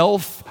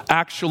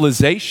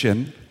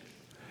self-actualization,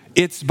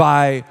 it's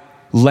by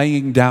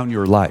laying down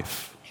your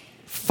life,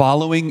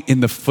 following in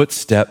the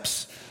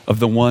footsteps of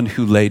the one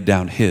who laid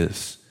down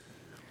his.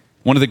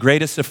 One of the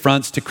greatest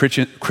affronts to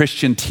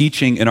Christian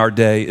teaching in our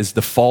day is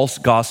the false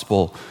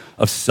gospel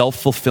of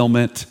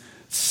self-fulfillment,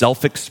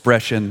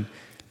 self-expression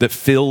that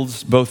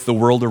fills both the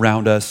world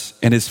around us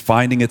and is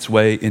finding its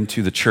way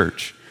into the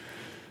church.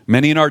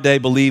 Many in our day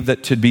believe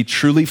that to be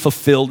truly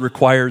fulfilled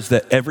requires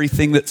that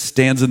everything that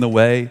stands in the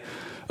way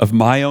of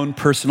my own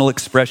personal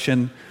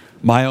expression,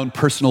 my own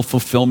personal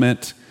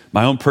fulfillment,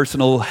 my own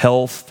personal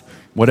health,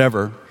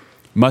 whatever,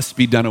 must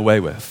be done away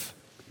with,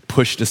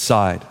 pushed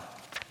aside.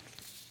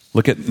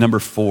 Look at number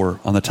 4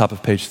 on the top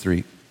of page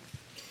 3.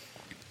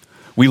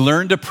 We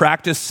learn to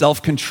practice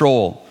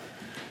self-control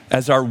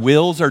as our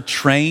wills are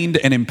trained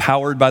and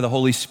empowered by the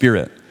Holy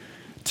Spirit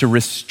to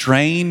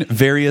restrain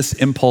various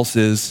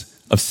impulses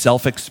of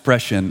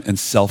self-expression and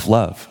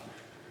self-love.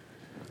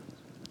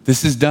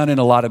 This is done in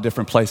a lot of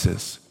different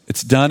places.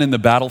 It's done in the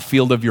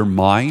battlefield of your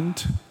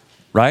mind,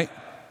 right?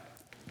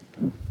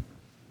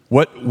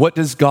 What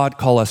does God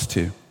call us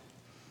to?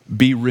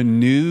 Be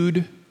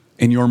renewed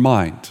in your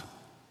mind.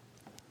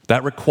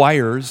 that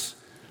requires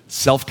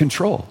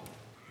self-control,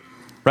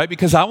 right?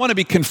 Because I want to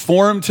be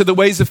conformed to the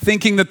ways of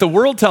thinking that the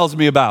world tells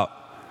me about,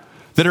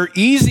 that are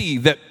easy,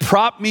 that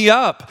prop me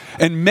up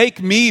and make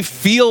me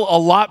feel a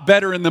lot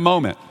better in the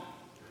moment,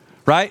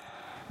 right?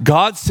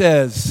 God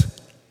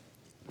says,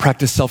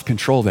 practice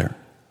self-control there.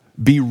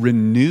 Be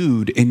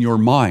renewed in your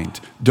mind.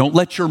 Don't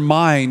let your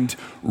mind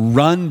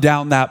run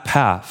down that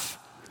path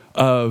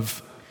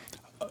of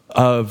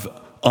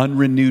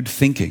unrenewed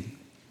thinking,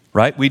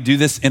 right? We do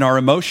this in our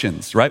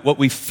emotions, right? What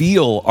we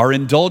feel, our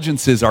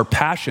indulgences, our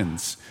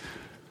passions.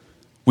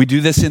 We do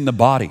this in the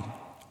body,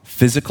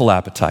 physical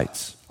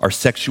appetites, our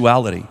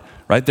sexuality,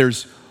 right?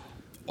 There's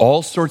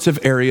all sorts of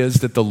areas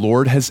that the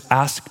Lord has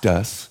asked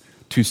us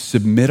to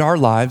submit our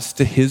lives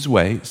to his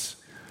ways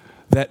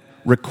that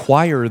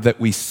require that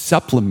we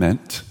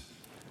supplement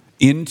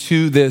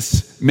into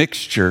this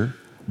mixture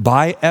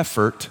by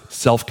effort,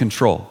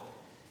 self-control.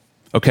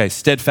 Okay,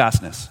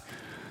 steadfastness.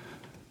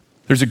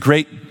 There's a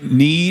great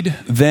need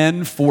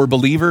then for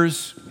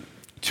believers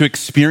to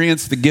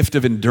experience the gift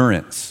of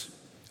endurance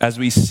as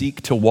we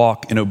seek to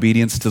walk in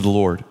obedience to the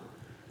Lord.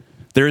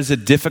 There is a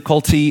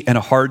difficulty and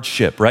a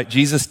hardship, right?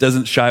 Jesus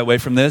doesn't shy away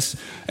from this.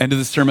 End of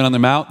the Sermon on the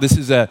Mount. This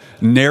is a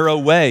narrow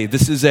way.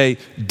 This is a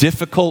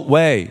difficult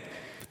way.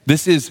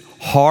 This is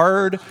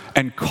hard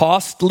and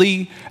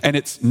costly, and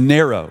it's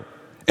narrow.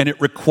 And it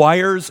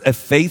requires a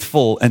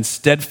faithful and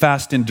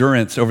steadfast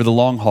endurance over the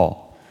long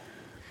haul.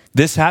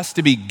 This has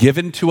to be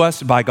given to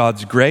us by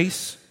God's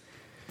grace,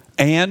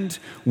 and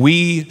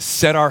we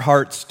set our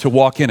hearts to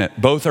walk in it.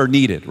 Both are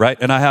needed, right?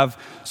 And I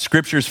have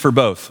scriptures for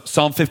both.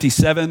 Psalm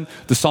 57,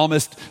 the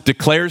psalmist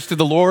declares to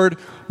the Lord,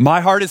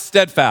 my heart is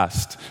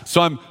steadfast.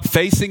 So I'm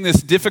facing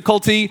this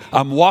difficulty.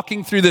 I'm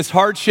walking through this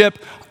hardship.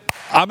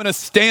 I'm going to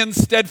stand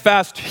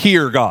steadfast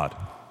here, God.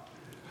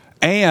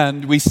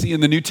 And we see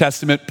in the New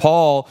Testament,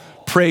 Paul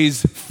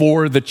prays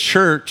for the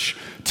church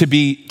to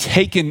be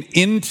taken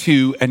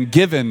into and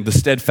given the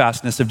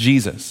steadfastness of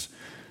Jesus.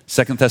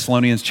 2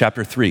 Thessalonians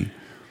chapter 3.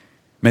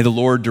 May the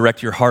Lord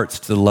direct your hearts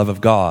to the love of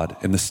God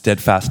and the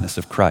steadfastness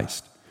of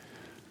Christ.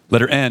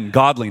 Letter N,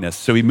 godliness.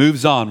 So he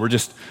moves on. We're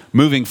just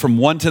moving from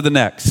one to the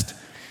next.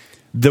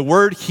 The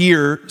word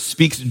here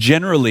speaks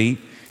generally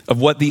of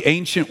what the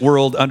ancient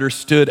world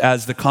understood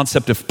as the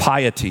concept of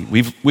piety.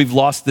 We've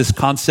lost this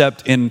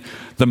concept in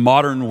the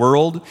modern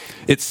world.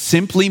 It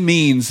simply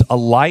means a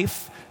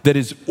life that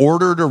is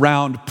ordered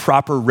around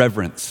proper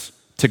reverence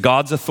to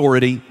God's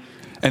authority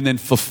and then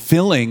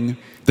fulfilling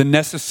the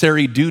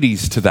necessary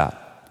duties to that.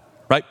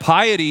 Right?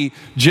 Piety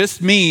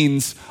just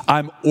means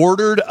I'm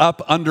ordered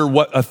up under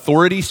what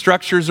authority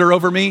structures are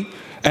over me,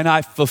 and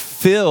I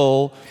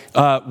fulfill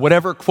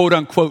whatever quote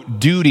unquote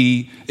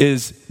duty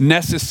is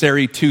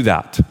necessary to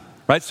that.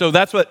 Right? So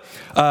that's what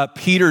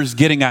Peter's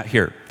getting at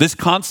here. This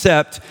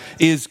concept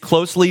is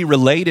closely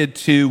related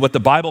to what the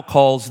Bible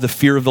calls the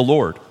fear of the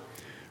Lord.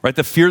 Right?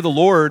 The fear of the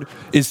Lord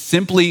is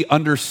simply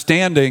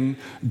understanding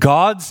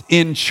God's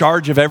in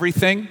charge of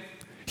everything.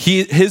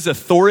 His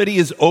authority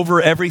is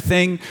over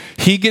everything.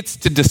 He gets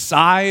to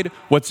decide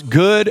what's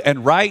good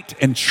and right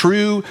and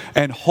true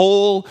and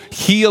whole.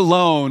 He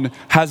alone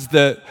has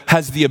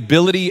the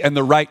ability and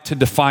the right to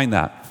define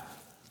that.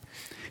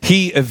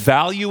 He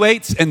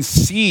evaluates and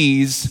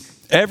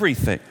sees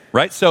everything,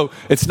 right? So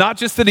it's not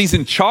just that he's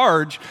in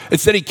charge,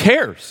 it's that he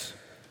cares.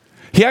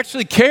 He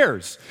actually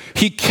cares.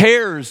 He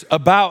cares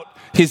about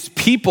his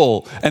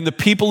people and the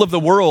people of the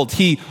world.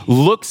 He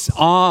looks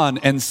on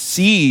and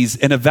sees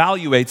and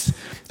evaluates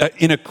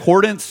in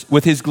accordance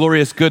with his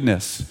glorious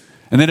goodness.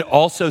 And then it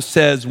also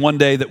says one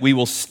day that we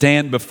will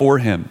stand before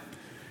him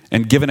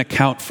and give an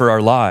account for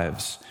our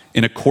lives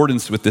in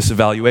accordance with this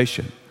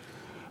evaluation.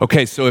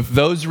 Okay, so if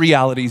those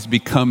realities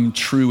become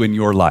true in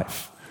your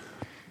life,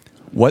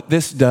 what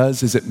this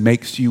does is it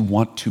makes you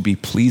want to be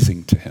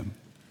pleasing to him,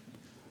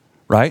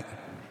 right?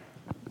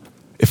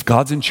 If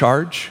God's in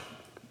charge,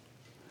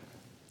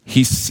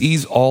 he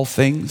sees all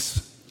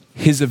things.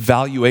 His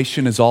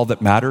evaluation is all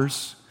that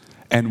matters.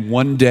 And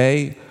one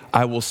day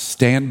I will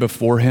stand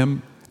before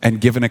him and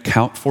give an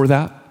account for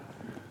that.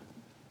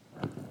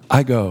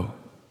 I go,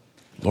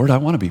 Lord, I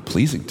want to be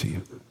pleasing to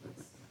you.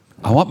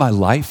 I want my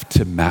life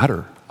to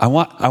matter. I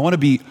want to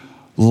be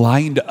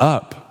lined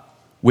up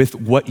with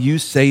what you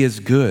say is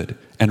good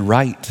and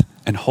right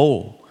and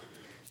whole.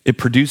 It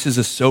produces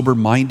a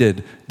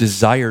sober-minded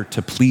desire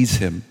to please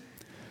him,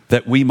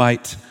 that we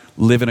might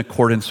live in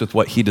accordance with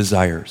what he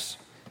desires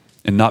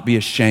and not be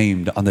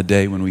ashamed on the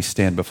day when we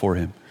stand before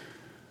him.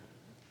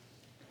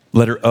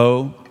 Letter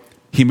O,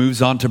 he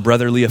moves on to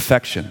brotherly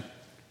affection.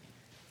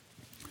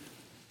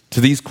 To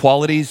these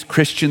qualities,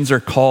 Christians are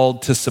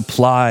called to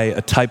supply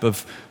a type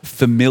of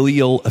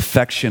familial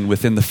affection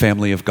within the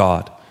family of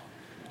God.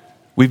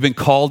 We've been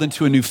called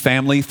into a new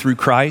family through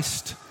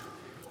Christ,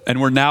 and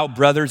we're now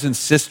brothers and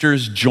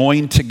sisters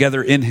joined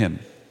together in him.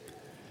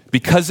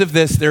 Because of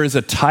this, there is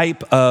a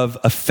type of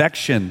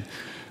affection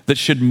that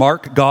should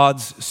mark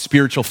God's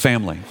spiritual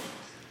family,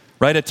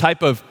 right? A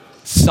type of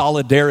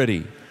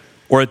solidarity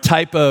or a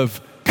type of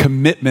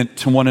commitment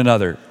to one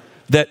another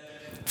that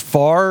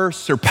far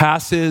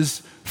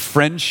surpasses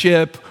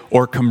friendship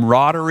or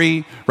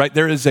camaraderie, right?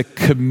 There is a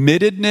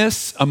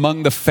committedness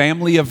among the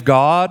family of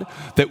God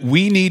that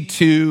we need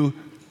to,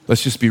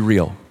 let's just be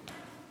real,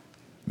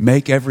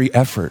 make every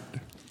effort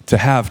to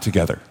have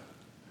together.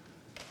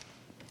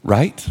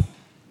 Right?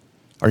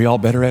 Are you all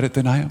better at it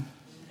than I am?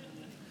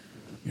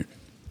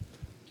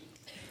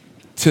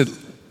 To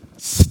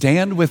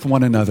stand with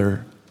one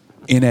another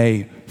in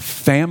a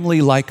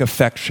family-like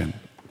affection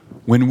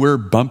when we're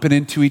bumping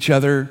into each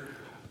other,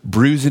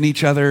 bruising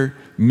each other,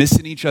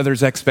 missing each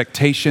other's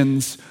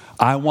expectations.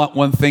 I want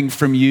one thing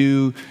from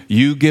you,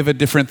 you give a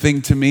different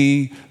thing to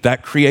me.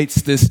 That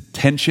creates this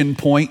tension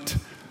point.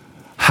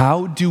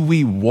 How do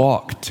we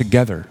walk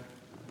together?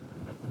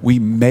 We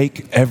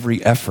make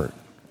every effort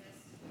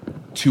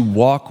to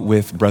walk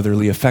with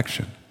brotherly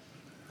affection.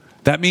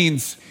 That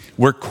means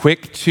we're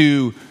quick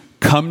to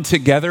come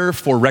together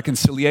for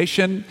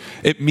reconciliation.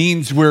 It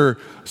means we're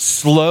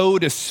slow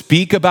to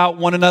speak about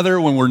one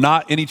another when we're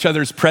not in each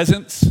other's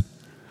presence.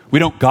 We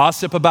don't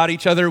gossip about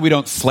each other. We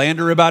don't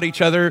slander about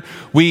each other.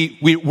 We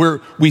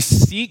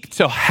seek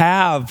to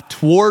have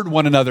toward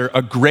one another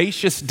a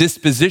gracious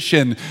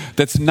disposition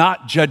that's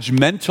not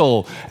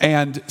judgmental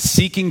and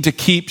seeking to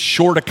keep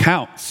short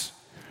accounts,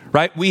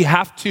 right? We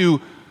have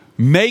to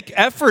make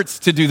efforts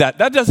to do that.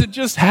 That doesn't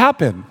just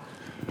happen.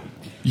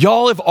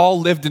 Y'all have all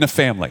lived in a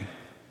family,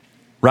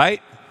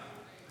 right?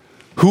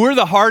 Who are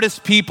the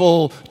hardest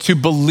people to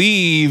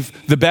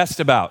believe the best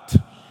about?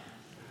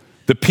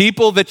 The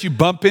people that you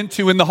bump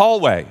into in the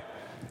hallway,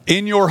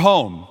 in your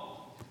home,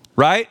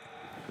 right?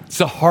 It's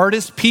the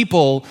hardest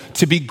people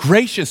to be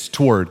gracious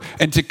toward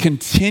and to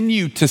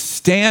continue to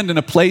stand in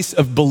a place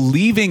of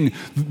believing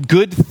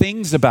good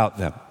things about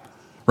them,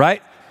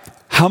 right?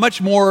 How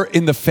much more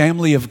in the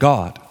family of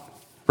God,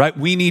 right?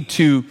 We need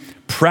to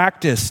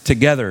practice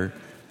together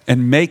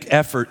and make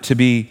effort to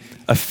be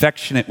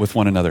affectionate with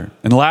one another.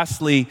 And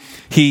lastly,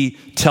 he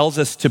tells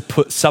us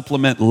to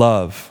supplement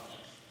love.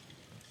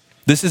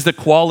 This is the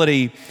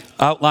quality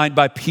outlined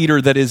by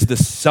Peter that is the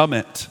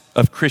summit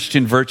of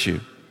Christian virtue.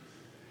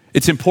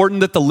 It's important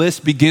that the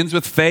list begins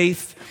with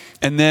faith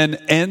and then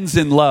ends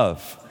in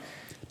love.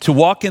 To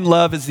walk in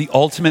love is the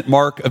ultimate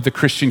mark of the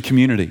Christian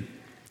community.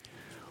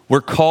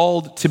 We're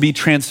called to be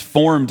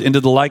transformed into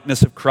the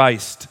likeness of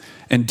Christ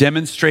and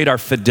demonstrate our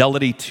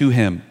fidelity to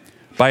him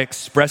by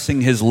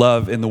expressing his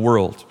love in the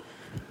world.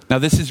 Now,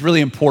 this is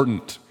really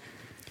important.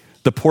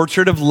 The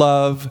portrait of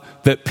love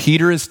that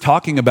Peter is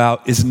talking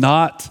about is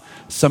not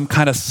some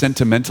kind of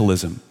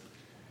sentimentalism.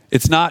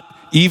 It's not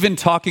even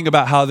talking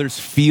about how others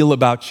feel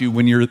about you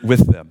when you're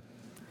with them.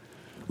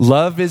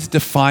 Love is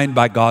defined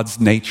by God's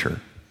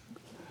nature.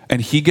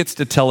 And he gets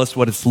to tell us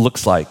what it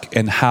looks like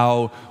and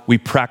how we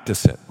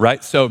practice it,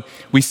 right? So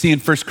we see in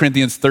 1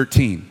 Corinthians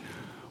 13,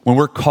 when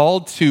we're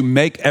called to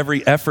make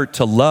every effort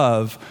to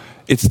love,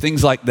 it's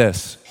things like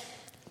this.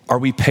 Are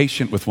we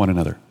patient with one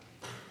another?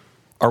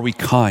 Are we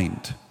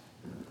kind?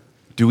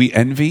 Do we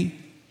envy?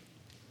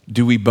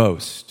 Do we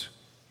boast?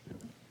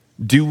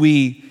 Do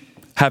we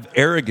have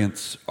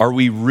arrogance? Are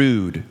we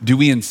rude? Do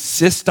we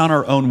insist on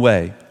our own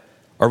way?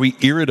 Are we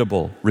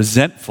irritable,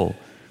 resentful?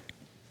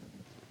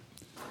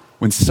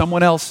 When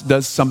someone else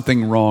does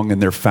something wrong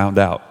and they're found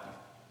out,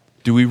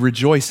 do we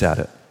rejoice at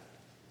it?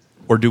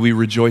 Or do we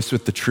rejoice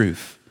with the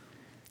truth?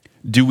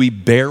 Do we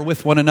bear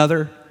with one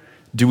another?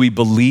 Do we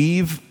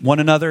believe one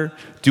another?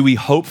 Do we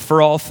hope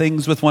for all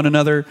things with one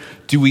another?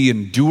 Do we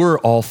endure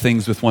all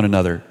things with one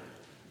another?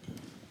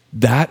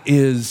 That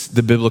is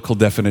the biblical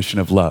definition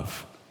of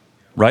love,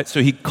 right?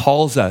 So he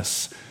calls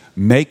us,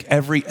 make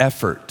every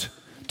effort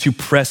to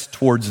press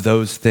towards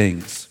those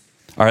things.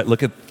 All right,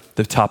 look at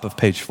the top of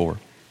page 4.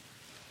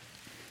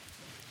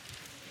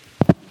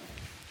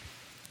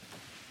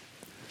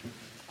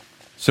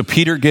 So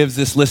Peter gives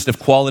this list of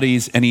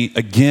qualities, and he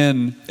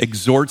again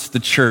exhorts the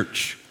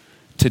church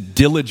to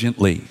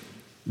diligently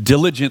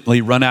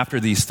run after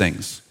these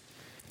things.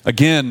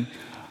 Again,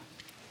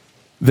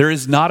 there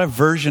is not a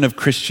version of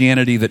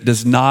Christianity that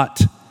does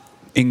not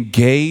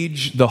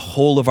engage the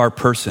whole of our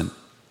person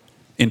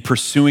in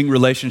pursuing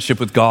relationship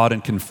with God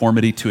and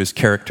conformity to his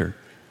character.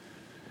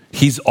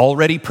 He's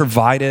already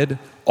provided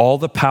all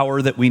the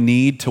power that we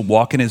need to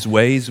walk in his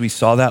ways. We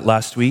saw that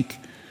last week.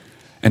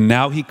 And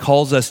now he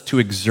calls us to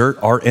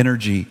exert our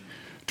energy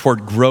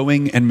toward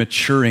growing and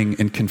maturing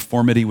in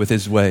conformity with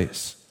his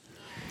ways.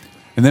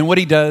 And then what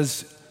he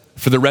does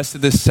for the rest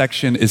of this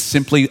section is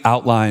simply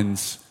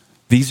outlines,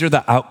 these are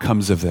the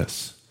outcomes of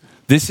this.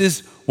 This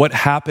is what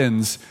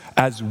happens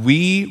as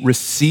we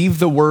receive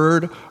the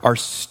word, are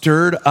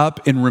stirred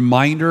up in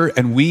reminder,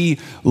 and we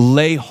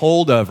lay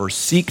hold of or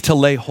seek to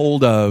lay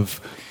hold of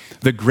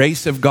the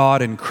grace of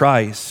God in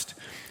Christ.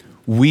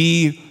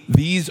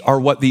 These are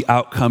what the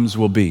outcomes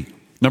will be.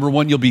 Number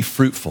one, you'll be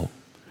fruitful.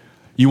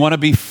 You want to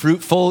be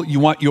fruitful. You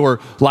want your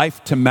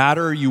life to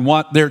matter. You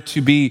want there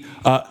to be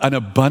an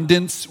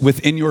abundance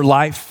within your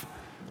life.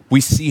 We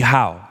see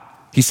how.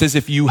 He says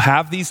if you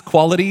have these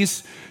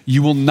qualities,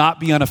 you will not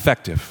be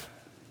ineffective.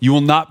 You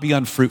will not be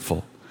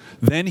unfruitful.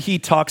 Then he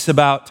talks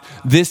about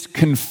this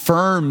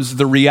confirms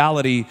the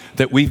reality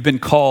that we've been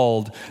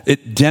called.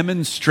 It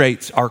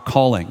demonstrates our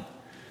calling.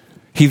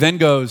 He then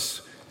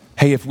goes,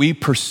 hey, if we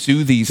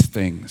pursue these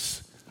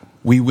things,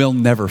 we will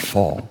never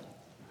fall.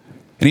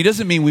 And he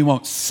doesn't mean we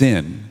won't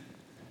sin.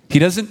 He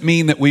doesn't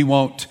mean that we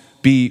won't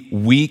be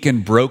weak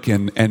and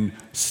broken and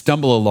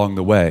stumble along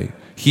the way.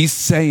 He's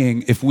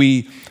saying if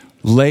we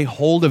lay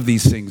hold of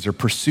these things or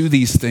pursue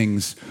these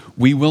things,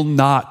 we will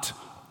not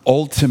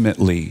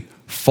ultimately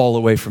fall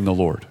away from the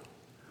Lord.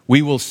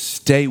 We will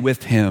stay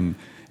with him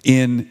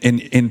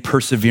in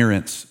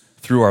perseverance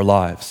through our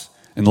lives.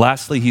 And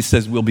lastly, he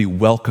says we'll be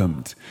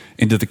welcomed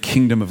into the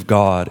kingdom of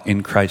God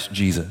in Christ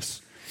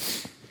Jesus.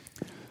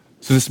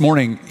 So this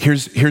morning,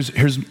 here's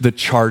the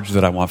charge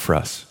that I want for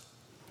us.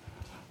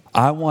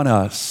 I want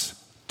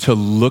us to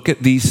look at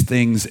these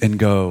things and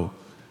go,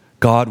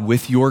 God,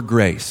 with your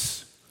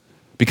grace,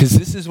 because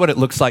this is what it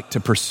looks like to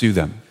pursue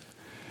them.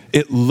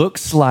 It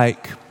looks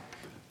like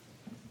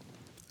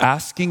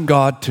asking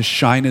God to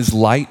shine his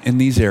light in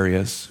these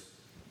areas,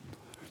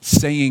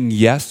 saying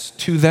yes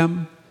to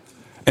them,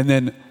 and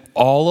then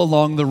all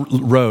along the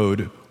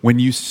road, when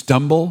you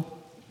stumble,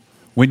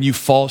 when you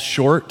fall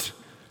short,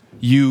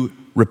 you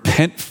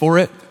repent for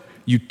it,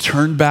 you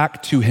turn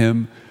back to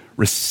him,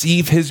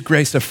 receive his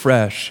grace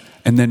afresh,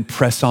 and then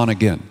press on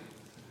again.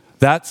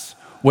 That's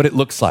what it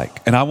looks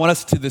like. And I want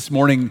us to this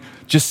morning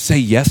just say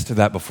yes to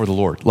that before the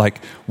Lord.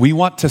 Like, we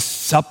want to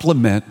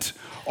supplement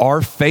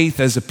our faith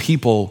as a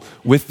people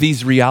with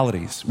these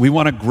realities. We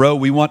want to grow.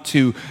 We want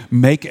to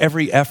make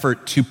every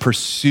effort to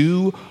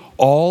pursue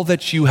all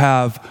that you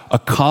have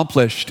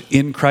accomplished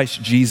in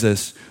Christ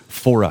Jesus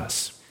for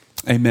us.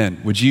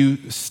 Amen. Would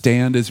you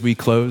stand as we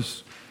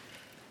close?